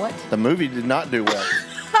 What? The movie did not do well.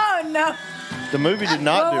 Oh, no. The movie did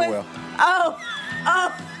not do well. Oh.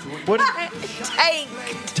 What? Tank.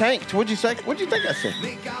 Tanked. What'd you say? What'd you think I said?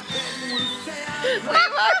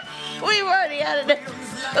 We've already had an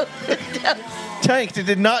episode. Tanked. It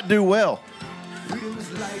did not do well.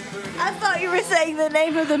 I thought you were saying the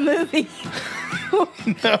name of the movie.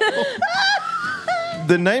 No.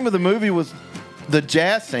 The name of the movie was The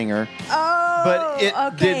Jazz Singer, Oh, but it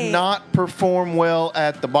did not perform well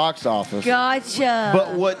at the box office. Gotcha.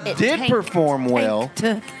 But what did perform well,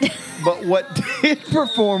 but what did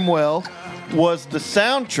perform well was the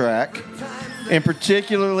soundtrack, and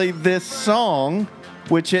particularly this song,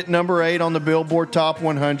 which hit number 8 on the Billboard Top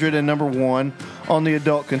 100 and number 1 on the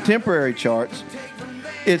Adult Contemporary charts.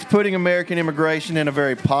 It's putting American immigration in a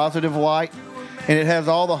very positive light, and it has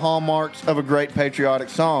all the hallmarks of a great patriotic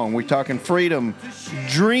song. We're talking freedom,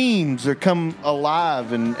 dreams that come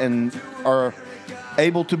alive and are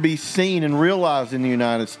able to be seen and realized in the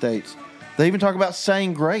United States. They even talk about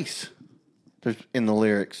saying grace in the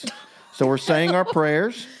lyrics. So we're saying our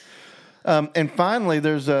prayers. And finally,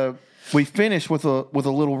 we finish with a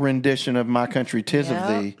little rendition of My Country 'Tis of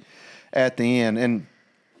Thee at the end. And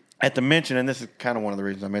at the mention, and this is kind of one of the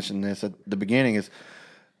reasons I mentioned this at the beginning, is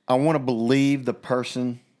I want to believe the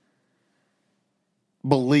person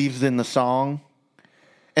believes in the song.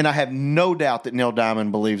 And I have no doubt that Neil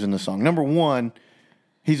Diamond believes in the song. Number one,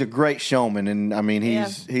 he's a great showman. And I mean, he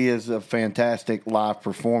is a fantastic live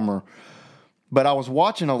performer. But I was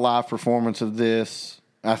watching a live performance of this.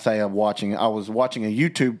 I was watching a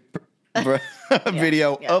YouTube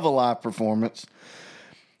video of a live performance.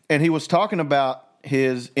 And he was talking about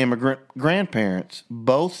his immigrant grandparents.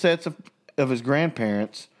 Both sets of his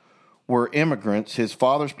grandparents were immigrants. His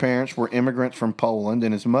father's parents were immigrants from Poland,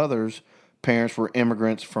 and his mother's parents were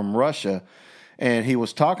immigrants from Russia. And he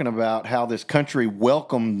was talking about how this country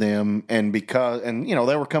welcomed them, and you know,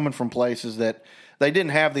 they were coming from places that they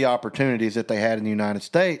didn't have the opportunities that they had in the United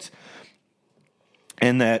States.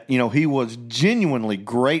 And that, you know, he was genuinely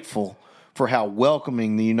grateful for how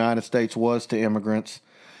welcoming the United States was to immigrants,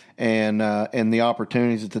 and the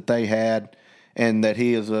opportunities that they had, and that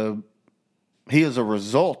he is a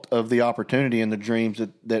result of the opportunity and the dreams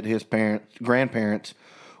that his grandparents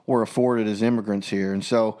were afforded as immigrants here. And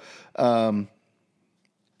so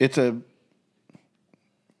it's a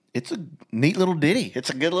neat little ditty.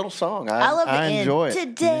 It's a good little song. I love I the enjoy end. it.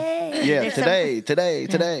 Today. Yeah, There's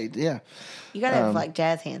today. Yeah. You gotta have like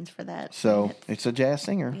jazz hands for that. So it's a Jazz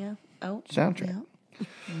Singer Yeah. Oh. soundtrack. Yeah.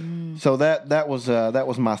 So that was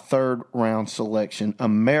my third round selection,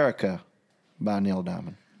 America by Neil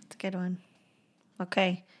Diamond. It's a good one.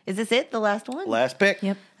 Okay. Is this it? The last one? Last pick.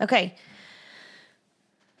 Yep. Okay.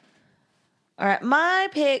 All right. My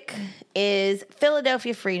pick is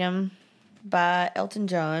Philadelphia Freedom by Elton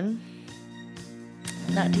John.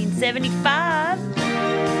 1975.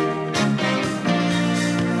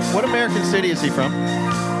 What American city is he from?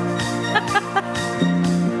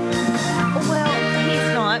 Well,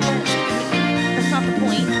 he's not, but that's not the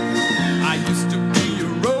point. I used to be a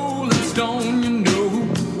rolling stone, you know.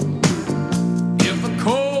 If the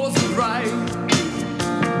cause is right,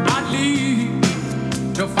 I'd leave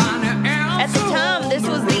to find an answer. At the time, this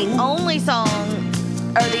was the only song,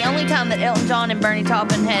 or the only time that Elton John and Bernie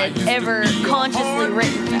Taupin had ever consciously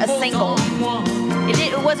written a single.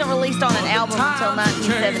 It wasn't released on an album until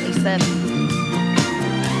 1977.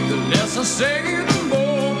 The less I say, the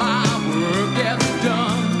more my work gets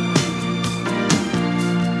done.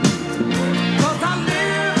 'Cause I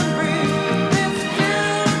live and breathe in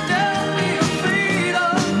Philadelphia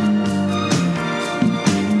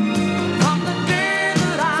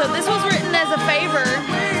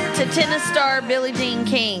tennis star Billie Jean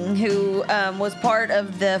King, who was part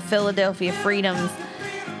of the Philadelphia Freedom's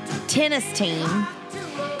tennis team,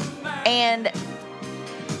 and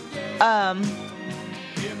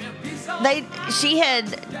she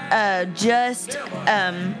had just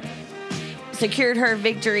secured her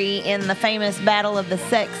victory in the famous Battle of the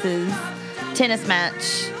Sexes tennis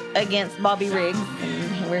match against Bobby Riggs,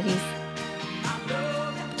 where he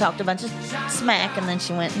talked a bunch of smack, and then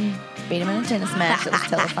she went and beat him in a tennis match that was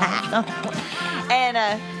televised. And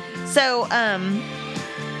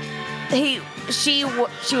she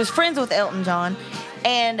was friends with Elton John,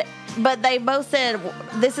 but they both said,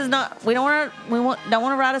 "This is not. We don't want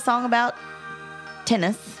to write a song about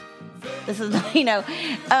tennis. This is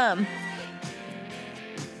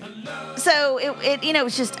So it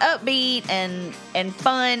was just upbeat and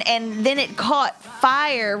fun, and then it caught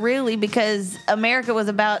fire really because America was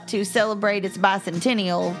about to celebrate its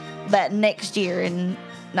bicentennial that next year in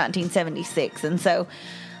 1976, and so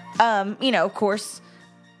of course,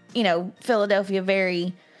 Philadelphia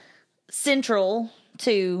very central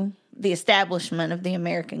to the establishment of the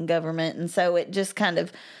American government, and so it just kind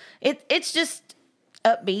of it's just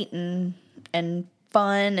upbeat and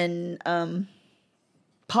fun and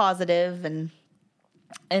positive, and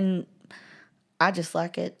I just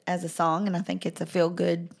like it as a song, and I think it's a feel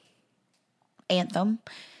good anthem,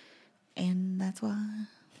 and that's why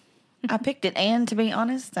I picked it. And to be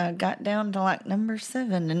honest, I got down to like number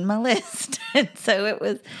 7 in my list, and so it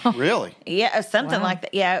was Really? something like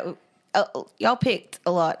that. Yeah, y'all picked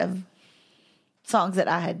a lot of songs that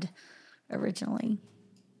I had originally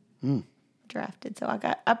drafted, so I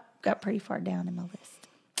got pretty far down in my list.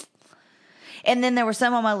 And then there were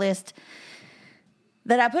some on my list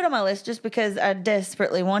that I put on my list just because I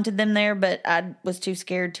desperately wanted them there, but I was too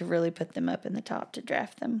scared to really put them up in the top to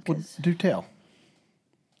draft them. Well, do tell.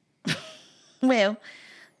 Well,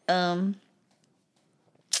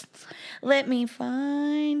 let me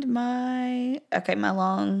find my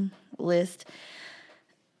long list.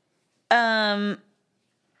 I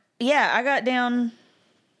got down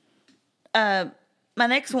my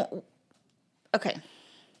next one. Okay.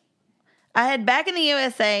 I had Back in the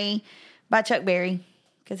USA by Chuck Berry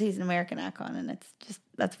because he's an American icon, and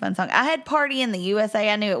that's a fun song. I had Party in the USA.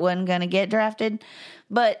 I knew it wasn't going to get drafted,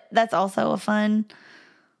 but that's also a fun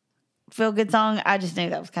feel good song. I just knew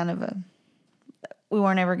that was kind of we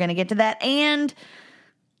weren't ever going to get to that. And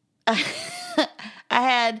I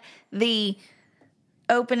had the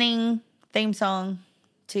opening theme song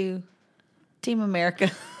to Team America,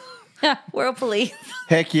 World Police.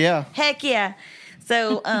 Heck yeah. Heck yeah.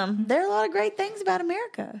 So there are a lot of great things about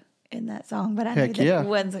America in that song, but I knew that it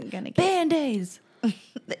wasn't going to get Band-Aids.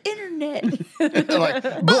 the internet.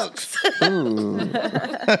 Like books. Ooh.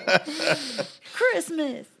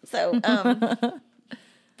 Christmas. So,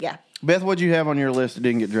 yeah. Beth, what'd you have on your list that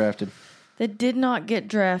didn't get drafted? That did not get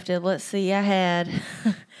drafted. Let's see. I had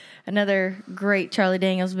another great Charlie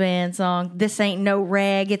Daniels Band song, This Ain't No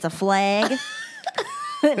Rag, It's a Flag.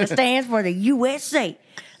 It stands for the USA.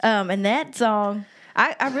 And that song,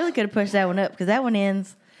 I really could have pushed that one up because that one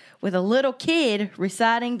ends with a little kid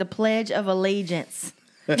reciting the Pledge of Allegiance.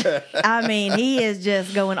 I mean, he is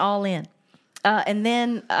just going all in. And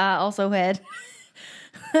then I also had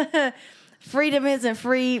Freedom Isn't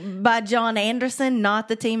Free by John Anderson, not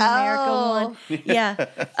the Team America one. Yeah.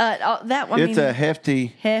 That one. It's a hefty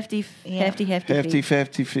fee.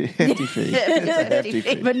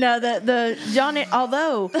 But no, the John,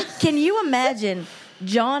 although, can you imagine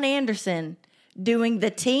John Anderson doing the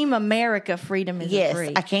Team America Freedom Isn't Free?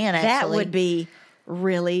 Yes, I can actually. That would be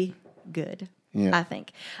really good. Yeah. I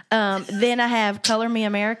think. Then I have Color Me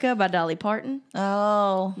America by Dolly Parton.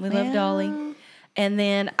 Oh, We love Dolly. And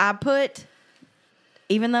then I put,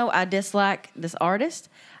 even though I dislike this artist,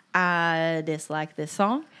 I dislike this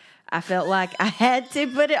song, I felt like I had to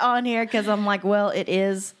put it on here because I'm like, well, it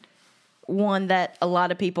is one that a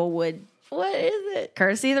lot of people would. What is it?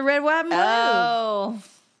 Courtesy of the Red, White, and Blue. Oh.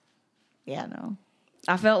 Yeah, no.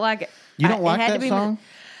 I felt like You don't like it had that to be song?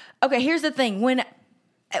 Okay, here's the thing. When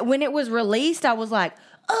it was released, I was like,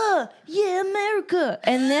 yeah, America.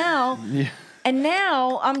 And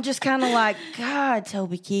now I'm just kind of like, God,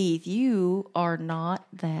 Toby Keith, you are not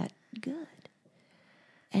that good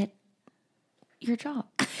at your job.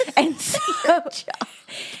 And so,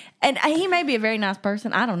 and he may be a very nice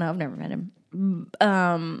person. I don't know. I've never met him.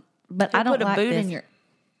 But I don't put a like boot this. in your.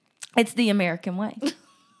 It's the American way.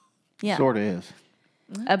 Yeah. Sort of is.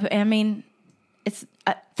 I mean, it's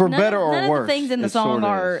For better or none worse, of the things in the it song sorta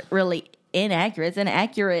are is. really inaccurate. It's an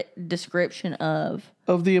accurate description of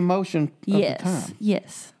Of the emotion of the time.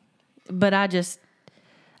 Yes. But I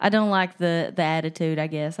I don't like the attitude, I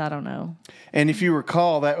guess. I don't know. And if you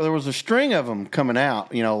recall, that there was a string of them coming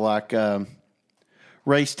out, like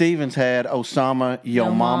Ray Stevens had Osama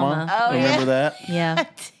Yo Mama. Mama. Oh, Remember yeah. that? Yeah.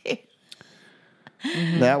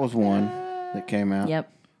 That was one that came out.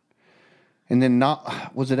 Yep. And then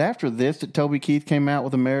was it after this that Toby Keith came out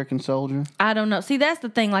with American Soldier? I don't know. See, that's the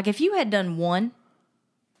thing. Like, if you had done one,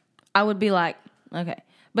 I would be like, okay.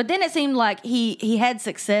 But then it seemed like he had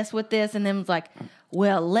success with this and then was like,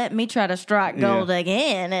 well, let me try to strike gold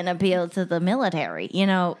again and appeal to the military.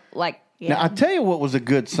 Now, I tell you what was a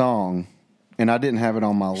good song, and I didn't have it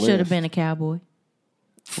on my list. Should have been a cowboy.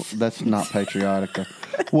 That's not patriotic.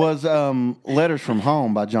 Was Letters from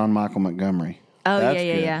Home by John Michael Montgomery. Oh, That's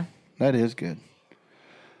yeah. good. That is good.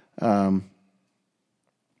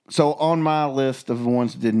 So on my list of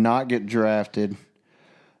ones that did not get drafted,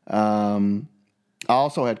 I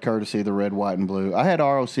also had Courtesy, the Red, White, and Blue. I had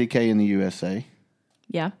ROCK in the USA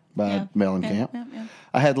Yeah. by Mellencamp. Yeah.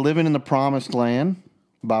 I had Living in the Promised Land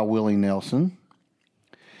by Willie Nelson.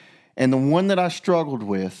 And the one that I struggled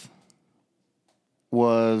with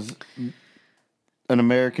was an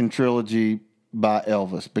American Trilogy by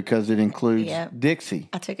Elvis because it includes Yeah. Dixie.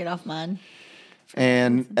 I took it off mine.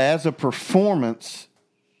 And as a performance,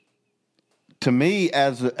 to me,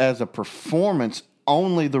 as a performance,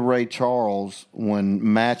 only the Ray Charles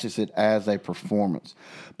one matches it as a performance.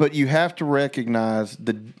 But you have to recognize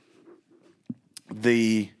the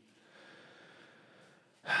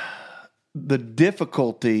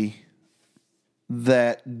difficulty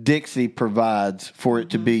that Dixie provides for it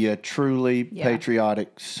to be a truly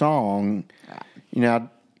patriotic song.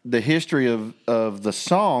 The history of the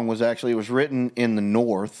song was actually, it was written in the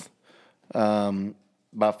North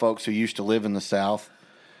by folks who used to live in the South.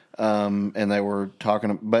 And they were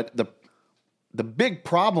talking, but the big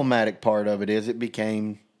problematic part of it is it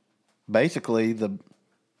became basically the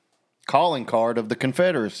calling card of the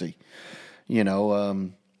Confederacy,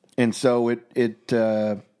 and so it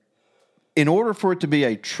in order for it to be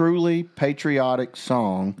a truly patriotic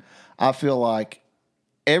song, I feel like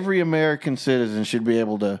every American citizen should be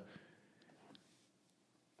able to,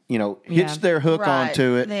 hitch their hook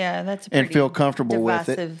onto it, Yeah, that's and feel comfortable with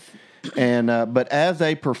it. divisive. And but as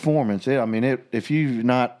a performance, if you've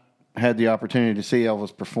not had the opportunity to see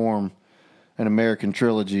Elvis perform an American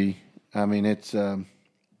Trilogy, Elvis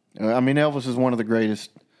is one of the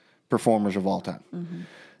greatest performers of all time.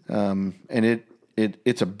 And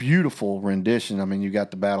it's a beautiful rendition. You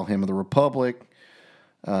got the Battle Hymn of the Republic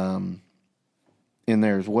in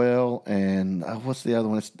there as well. And what's the other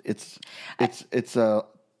one? It's a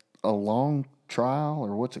long trial,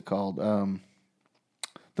 or what's it called?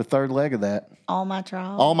 The third leg of that. All My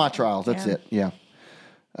Trials. All My Trials. That's it. Yeah.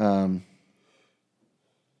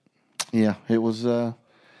 It was.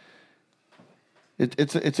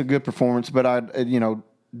 It's a good performance, but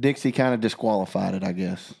Dixie kind of disqualified it, I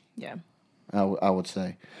guess. Yeah. I would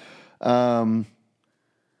say. So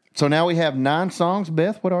now we have 9 songs.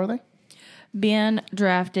 Beth, what are they? Ben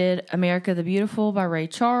drafted America the Beautiful by Ray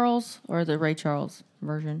Charles, or the Ray Charles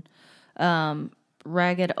version.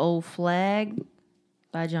 Ragged Old Flag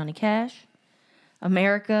by Johnny Cash.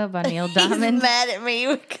 America by Neil Diamond. He's mad at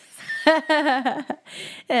me.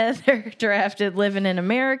 Heather drafted Living in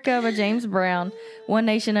America by James Brown. One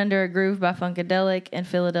Nation Under a Groove by Funkadelic. And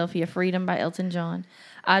Philadelphia Freedom by Elton John.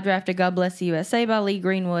 I drafted God Bless the USA by Lee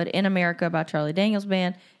Greenwood. In America by Charlie Daniels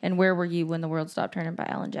Band. And Where Were You When the World Stopped Turning by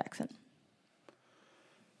Alan Jackson.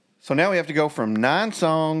 So now we have to go from 9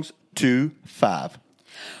 songs to 5.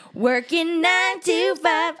 Working 9 to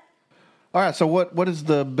 5. All right, so what is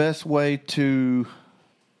the best way to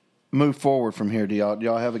move forward from here? Do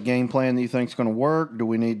y'all have a game plan that you think is going to work? Do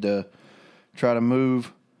we need to try to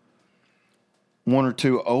move 1 or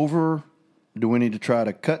 2 over? Do we need to try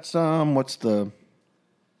to cut some? What's the...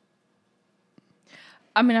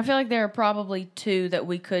 I feel like there are probably 2 that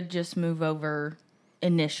we could just move over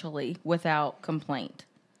initially without complaint.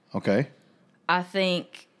 Okay. I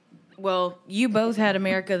think, well, you both had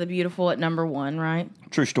America the Beautiful at number 1, right?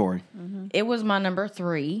 True story. It was my number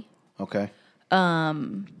 3. Okay.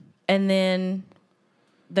 And then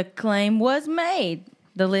the claim was made.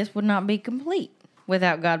 The list would not be complete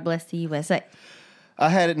without God Bless the USA. I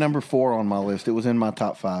had it number 4 on my list. It was in my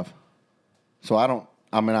top 5. So I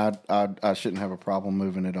shouldn't have a problem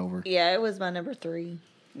moving it over. Yeah, it was my number 3.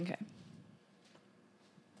 Okay.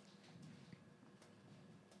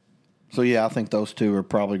 So, yeah, I think those 2 are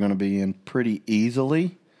probably going to be in pretty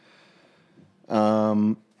easily.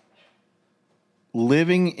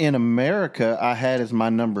 Living in America, I had as my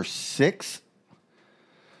number 6.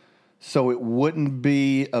 So it wouldn't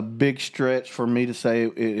be a big stretch for me to say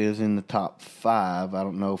it is in the top 5. I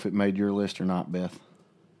don't know if it made your list or not, Beth.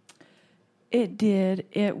 It did.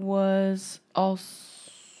 It was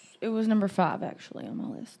number 5 actually on my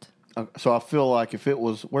list. So I feel like if it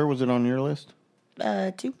was, where was it on your list?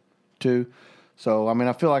 2. 2. So, I mean,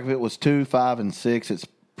 I feel like if it was 2, 5, and 6, it's a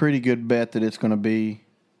pretty good bet that it's going to be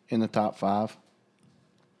in the top 5.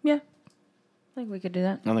 Yeah. I think we could do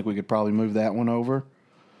that. I think we could probably move that one over.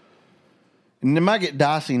 And it might get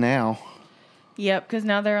dicey now. Yep, because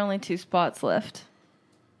now there are only 2 spots left.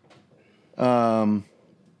 Um,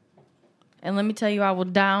 And let me tell you, I will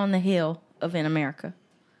die on the hill of In America.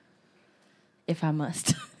 If I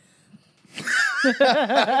must.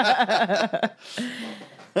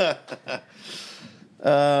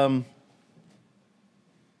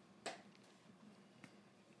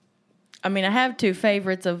 I mean, I have 2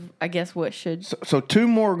 favorites of, I guess, what should... So 2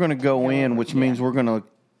 more are going to go in, which means we're going to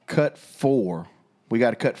cut 4. We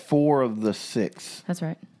got to cut 4 of the 6. That's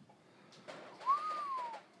right.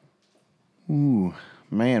 Ooh,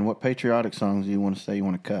 man, what patriotic songs do you want to say you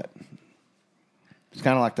want to cut? It's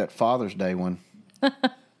kind of like that Father's Day one.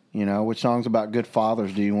 You know, which songs about good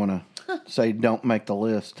fathers do you want to say don't make the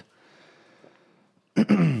list?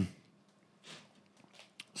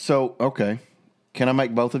 So, okay. Can I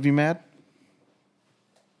make both of you mad?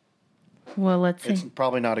 Well, let's see. It's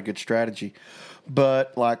probably not a good strategy.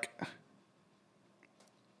 But, like,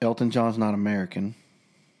 Elton John's not American.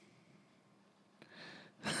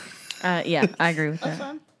 Yeah, I agree with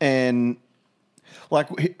that. And, like,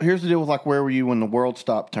 here's the deal with, like, Where Were You When the World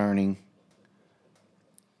Stopped Turning?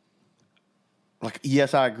 Like,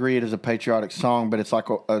 yes, I agree it is a patriotic song, but it's like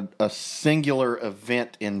a singular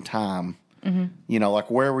event in time. Mm-hmm. You know, like,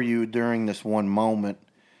 where were you during this one moment?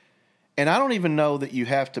 And I don't even know that you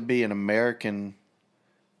have to be an American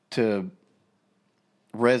to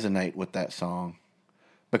resonate with that song.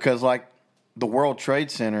 Because, like, the World Trade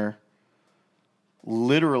Center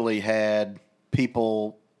literally had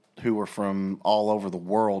people who were from all over the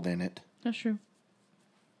world in it. That's true.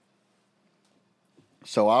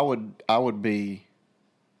 So I would be,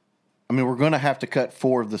 I mean, we're going to have to cut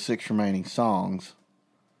 4 of the 6 remaining songs.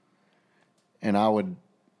 And I would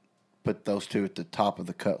put those 2 at the top of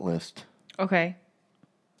the cut list. Okay.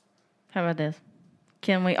 How about this?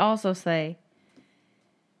 Can we also say,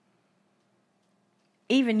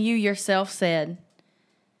 even you yourself said,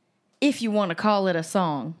 if you want to call it a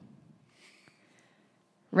song,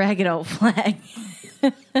 Ragged Old Flag.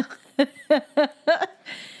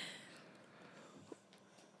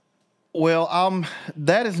 Well,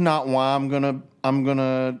 that is not why I'm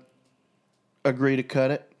gonna agree to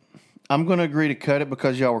cut it. I'm gonna agree to cut it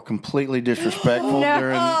because y'all were completely disrespectful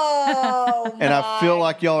during, and I feel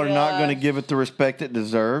like y'all are not gonna give it the respect it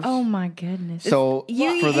deserves. Oh my goodness! So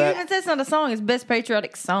You for that, even said it's not a song; it's best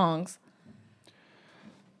patriotic songs.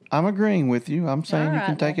 I'm agreeing with you. I'm saying All you right,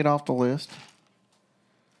 can take it off the list.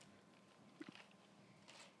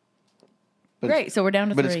 But Great, so we're down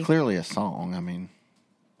to but 3. it's clearly a song. I mean,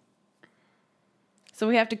 So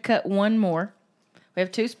we have to cut 1 more. We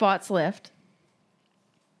have 2 spots left.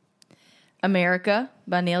 America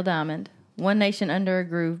by Neil Diamond, One Nation Under a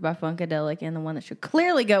Groove by Funkadelic, and the one that should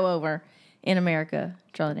clearly go over In America,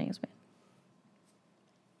 Charlie Daniels Band.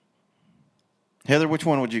 Heather, which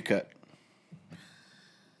one would you cut?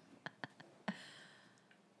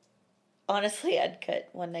 Honestly, I'd cut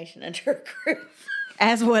One Nation Under a Groove.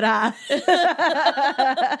 As would I.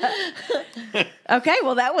 Okay,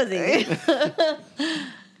 well, that was easy.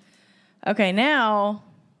 Okay, now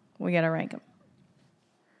we got to rank them.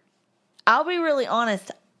 I'll be really honest.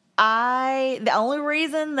 The only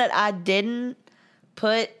reason that I didn't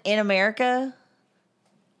put In America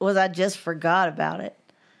was I just forgot about it.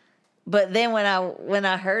 But then when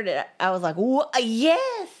I heard it, I was like,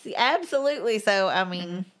 yes, absolutely. So I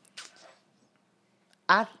mean,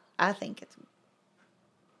 I think it's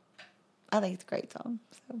a great song.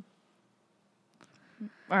 So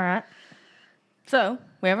All right. So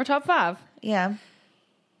we have our top 5. yeah.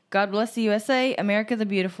 God Bless the USA, America the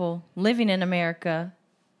Beautiful, Living in America,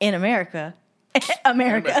 America.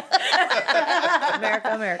 America.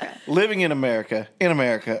 Living in America,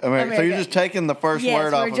 America. So you're just taking the first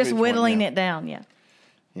word off. We're just of each whittling one, it down. Yeah.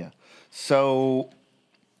 Yeah. So,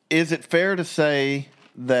 is it fair to say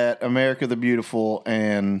that America the Beautiful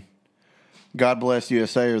and God Bless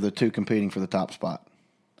USA are the 2 competing for the top spot?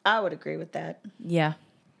 I would agree with that. Yeah.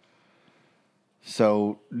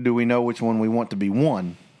 So, do we know which one we want to be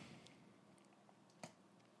 1?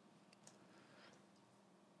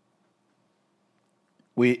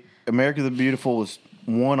 America the Beautiful was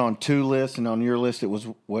 1 on 2 lists, and on your list it was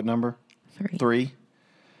what number? 3. 3.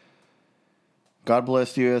 God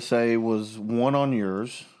Bless the USA was 1 on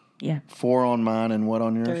yours, Yeah. 4 on mine, and what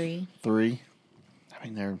on yours? 3. 3. I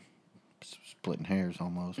mean, they're splitting hairs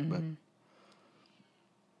almost, but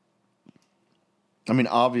I mean,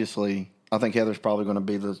 obviously, I think Heather's probably going to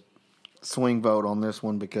be the swing vote on this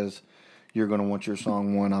one because you're going to want your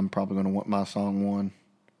song 1. I'm probably going to want my song 1.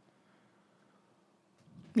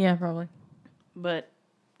 Yeah, probably. But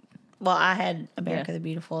Well, I had America Yeah. the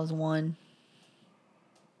Beautiful as 1.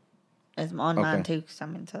 As on mine too, because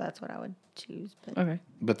so that's what I would choose. But okay.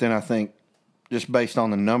 But then I think, just based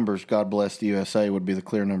on the numbers, God Bless the USA would be the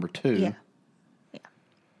clear number 2. yeah,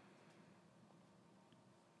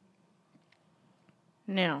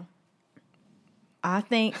 Now, I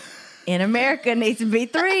think In America needs to be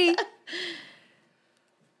 3.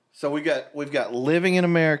 So we've got Living in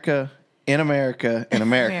America, In America, and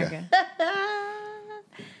America.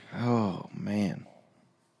 Oh man.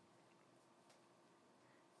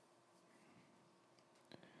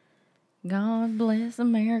 God bless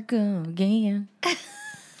America again.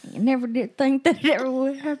 You never did think that it ever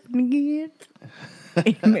would happen again.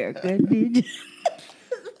 In America, did you?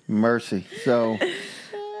 Mercy. So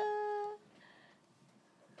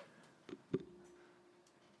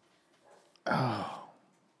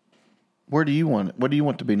where do you want it? What do you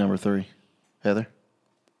want to be number 3, Heather?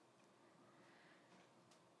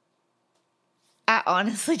 I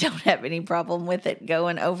honestly don't have any problem with it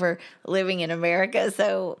going over Living in America.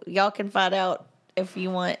 So y'all can find out if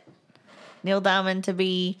you want Neil Diamond to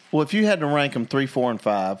be. Well, if you had to rank them 3, 4, and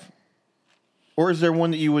 5, or is there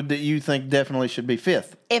one that you think definitely should be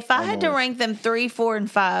 5th? If I had to rank them 3, 4,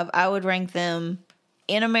 and 5, I would rank them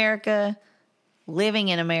In America, Living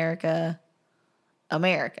in America,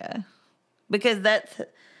 America. Because that's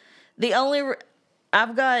the only.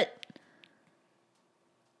 I've got.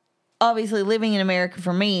 Obviously, Living in America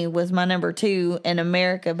for me was my number 2, and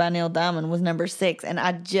America by Neil Diamond was number 6. And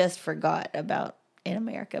I just forgot about In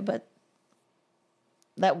America, but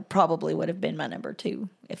that probably would have been my number 2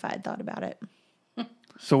 if I had thought about it.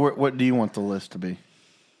 So what do you want the list to be?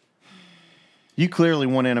 You clearly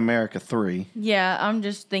want In America 3. Yeah, I'm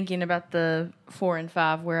just thinking about the 4 and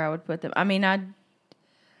 5 where I would put them. I mean, I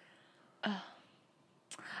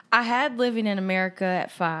had Living in America at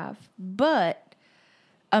 5, but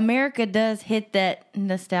America does hit that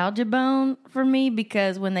nostalgia bone for me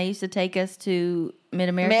because when they used to take us to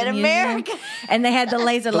Mid-America Museum, and they had the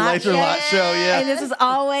laser light show. Yeah. And this was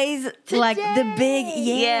always like the big,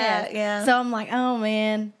 Yeah. So I'm like, oh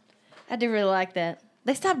man, I do really like that.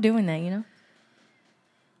 They stopped doing that, you know?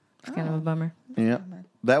 It's kind of a bummer. Yeah.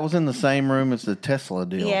 That was in the same room as the Tesla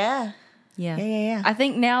deal. Yeah. Yeah. I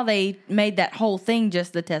think now they made that whole thing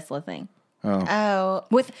just the Tesla thing. Oh.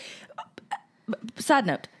 With, side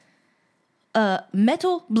note,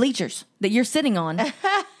 metal bleachers that you're sitting on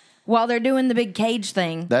while they're doing the big cage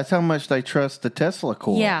thing. That's how much they trust the Tesla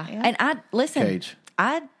core. Yeah. And Cage.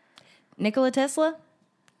 Nikola Tesla,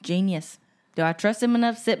 genius. Do I trust him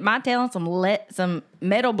enough to sit my tail on some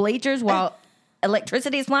metal bleachers while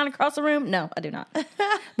electricity is flying across the room? No, I do not.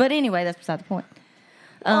 But anyway, that's beside the point.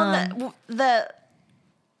 On the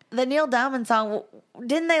Neil Diamond song,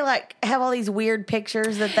 didn't they like have all these weird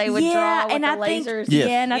pictures that they would draw with the lasers? Yes.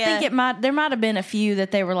 Yeah, and I think there might have been a few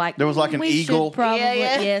that they were like, There was like an we eagle. should probably,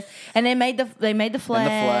 Yeah. yes. And they made the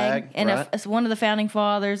flag, and right. it's one of the founding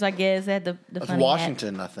fathers, I guess. They had the That's funny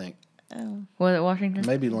Washington, I think. hat. Was it Washington?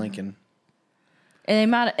 Maybe Lincoln. And they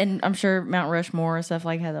might, and I'm sure Mount Rushmore and stuff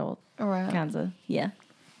like had all Right. kinds of Been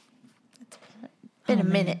a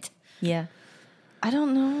minute. yeah. I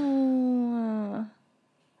don't know.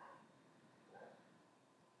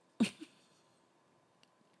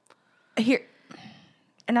 Here,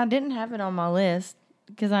 and I didn't have it on my list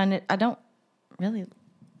because I don't really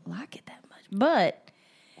like it that much. But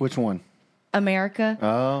Which one? America,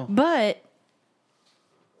 Oh. but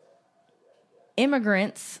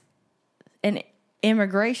immigrants and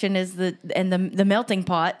immigration is the melting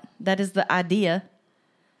pot. That is the idea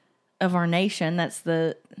of our nation. That's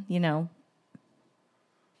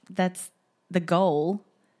that's the goal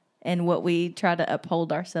and what we try to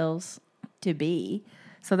uphold ourselves to be.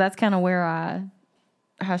 So that's kind of where I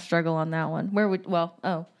struggle on that one.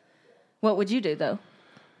 What would you do though?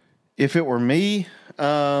 If it were me,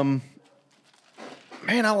 man,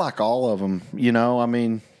 I like all of them. You know, I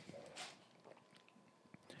mean,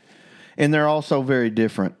 and they're also very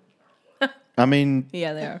different. I mean,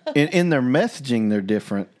 Yeah, they are. in their messaging, they're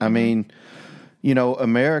different. I mean, you know,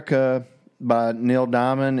 America by Neil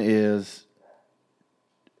Diamond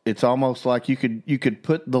it's almost like you could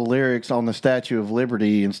put the lyrics on the Statue of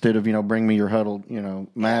Liberty instead of, bring me your huddled,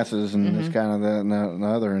 masses and this kind of that and that and the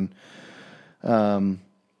other. And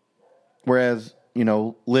Whereas,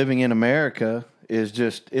 Living in America is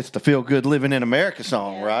it's the feel good living in America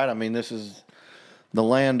song, right? I mean, this is the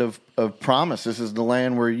land of promise. This is the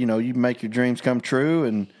land where, you make your dreams come true.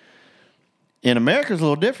 And in America, it's a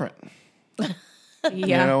little different.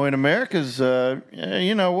 Yeah. In America's,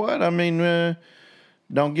 you know what? I mean,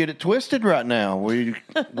 don't get it twisted right now. We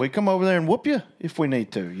come over there and whoop you if we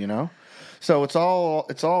need to, So it's all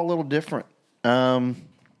a little different. I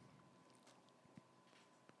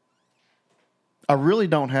really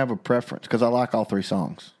don't have a preference because I like all three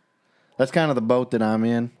songs. That's kind of the boat that I'm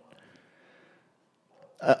in.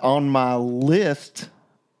 On my list,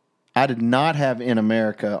 I did not have In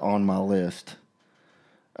America on my list.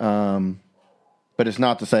 But it's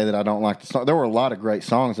not to say that I don't like the song. There were a lot of great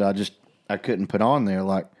songs that I couldn't put on there.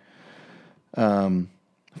 Like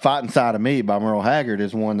Fight Inside of Me by Merle Haggard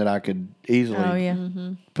is one that I could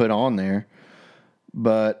easily put on there.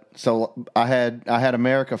 But so I had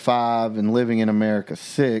America 5 and Living in America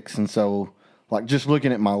 6, and so like just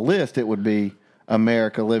looking at my list, it would be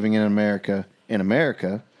America, Living in America, in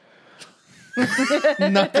America.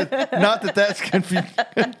 not that that's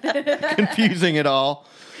confusing at all.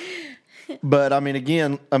 But I mean,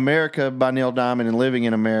 again, America by Neil Diamond and Living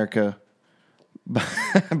in America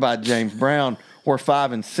by James Brown were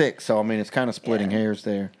 5 and 6. So I mean, it's kind of splitting hairs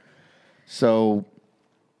there. So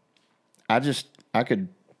I could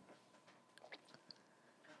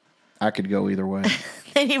go either way.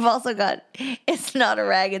 Then you've also got It's Not a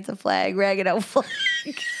Rag, It's a Flag, Ragged Old Flag.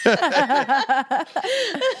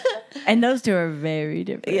 And those two are very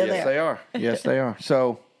different. Yeah, Yes, they are. Yes, they are.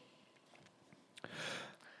 So,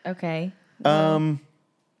 Okay. but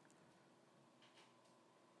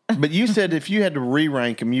you said if you had to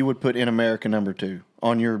re-rank them, you would put In America number 2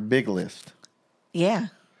 on your big list. Yeah.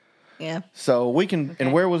 Yeah. So we can.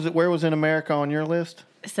 And where was it? Where was In America on your list?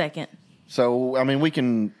 Second. So I mean, we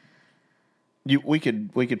can. We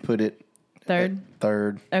could put it Third. at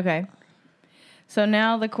third. Okay. So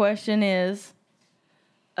now the question is,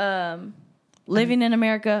 Living in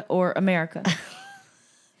America or America?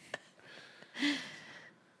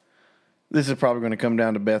 This is probably going to come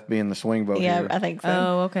down to Beth being the swing vote. Yeah, here. I think so.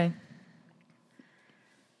 Oh, okay.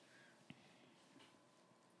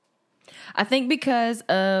 I think because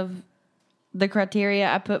of the criteria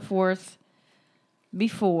I put forth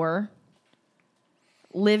before,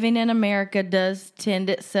 Living in America does tend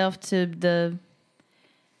itself to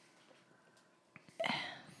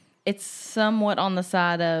it's somewhat on the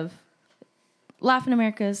side of life in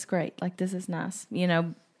America is great. Like, this is nice.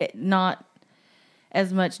 Not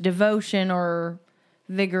as much devotion or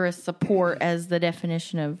vigorous support as the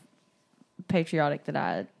definition of patriotic that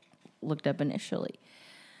I looked up initially.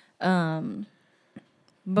 But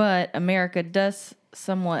America does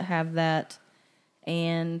somewhat have that,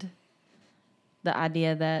 and the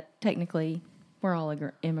idea that technically we're all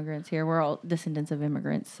immigrants here. We're all descendants of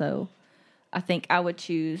immigrants. So I think I would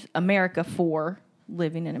choose America 4,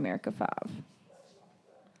 Living in America 5.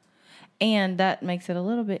 And that makes it a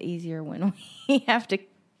little bit easier when we have to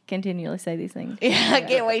continually say these things. Yeah, I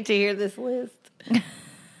can't wait to hear this list.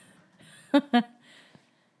 Oh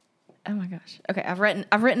my gosh. Okay, I've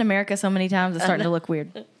written America so many times it's starting to look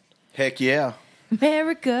weird. Heck yeah.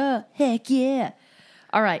 America, heck yeah.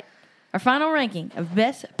 All right. Our final ranking of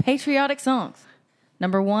best patriotic songs.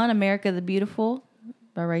 Number 1, America the Beautiful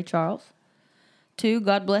by Ray Charles. 2,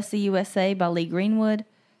 God Bless the USA by Lee Greenwood.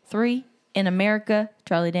 3, In America,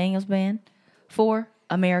 Charlie Daniels Band. 4,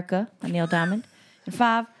 America by Neil Diamond. And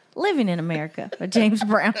 5, Living in America by James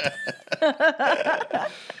Brown. I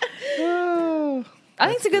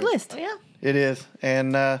think it's a good list. Yeah. It is.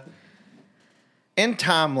 And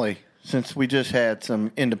timely, since we just had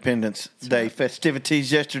some Independence Day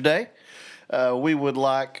festivities yesterday. We would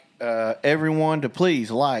like everyone to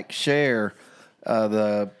please like, share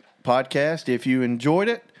the podcast if you enjoyed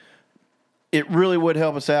it. It really would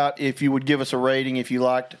help us out if you would give us a rating if you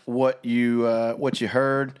liked what you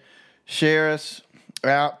heard. Share us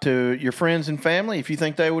out to your friends and family if you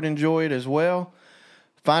think they would enjoy it as well.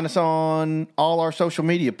 Find us on all our social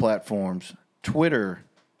media platforms: Twitter,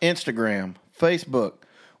 Instagram, Facebook.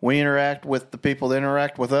 We interact with the people that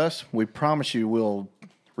interact with us. We promise you we'll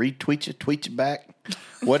retweet you, tweet you back,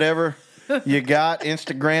 whatever you got,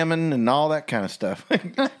 Instagramming and all that kind of stuff.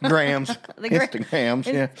 Instagrams,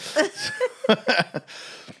 yeah.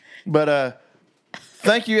 But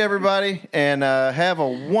thank you, everybody, and have a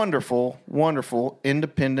wonderful, wonderful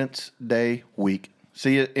Independence Day week.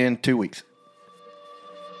 See you in 2 weeks.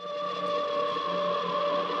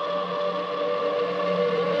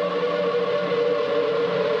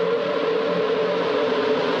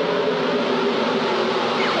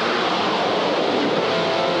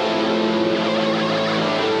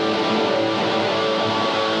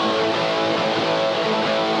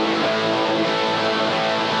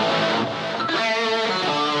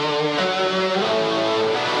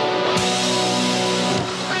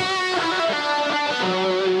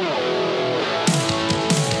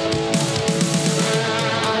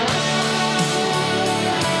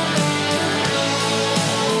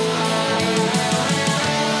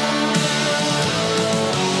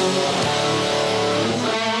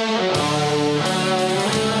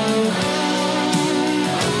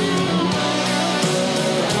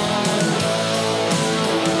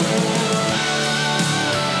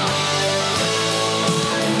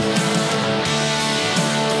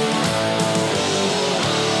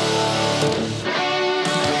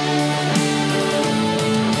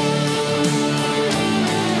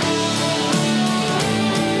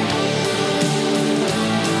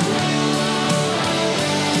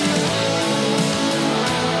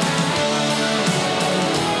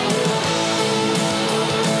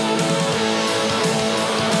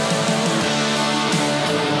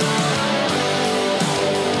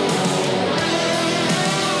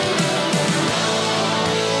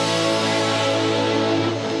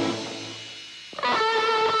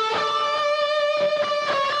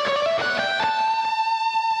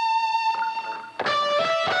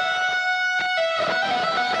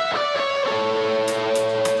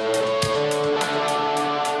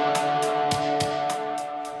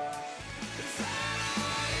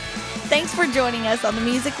 joining us on the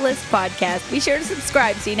Music List podcast. Be sure to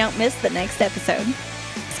subscribe so you don't miss the next episode.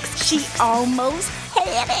 She almost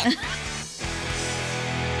had it.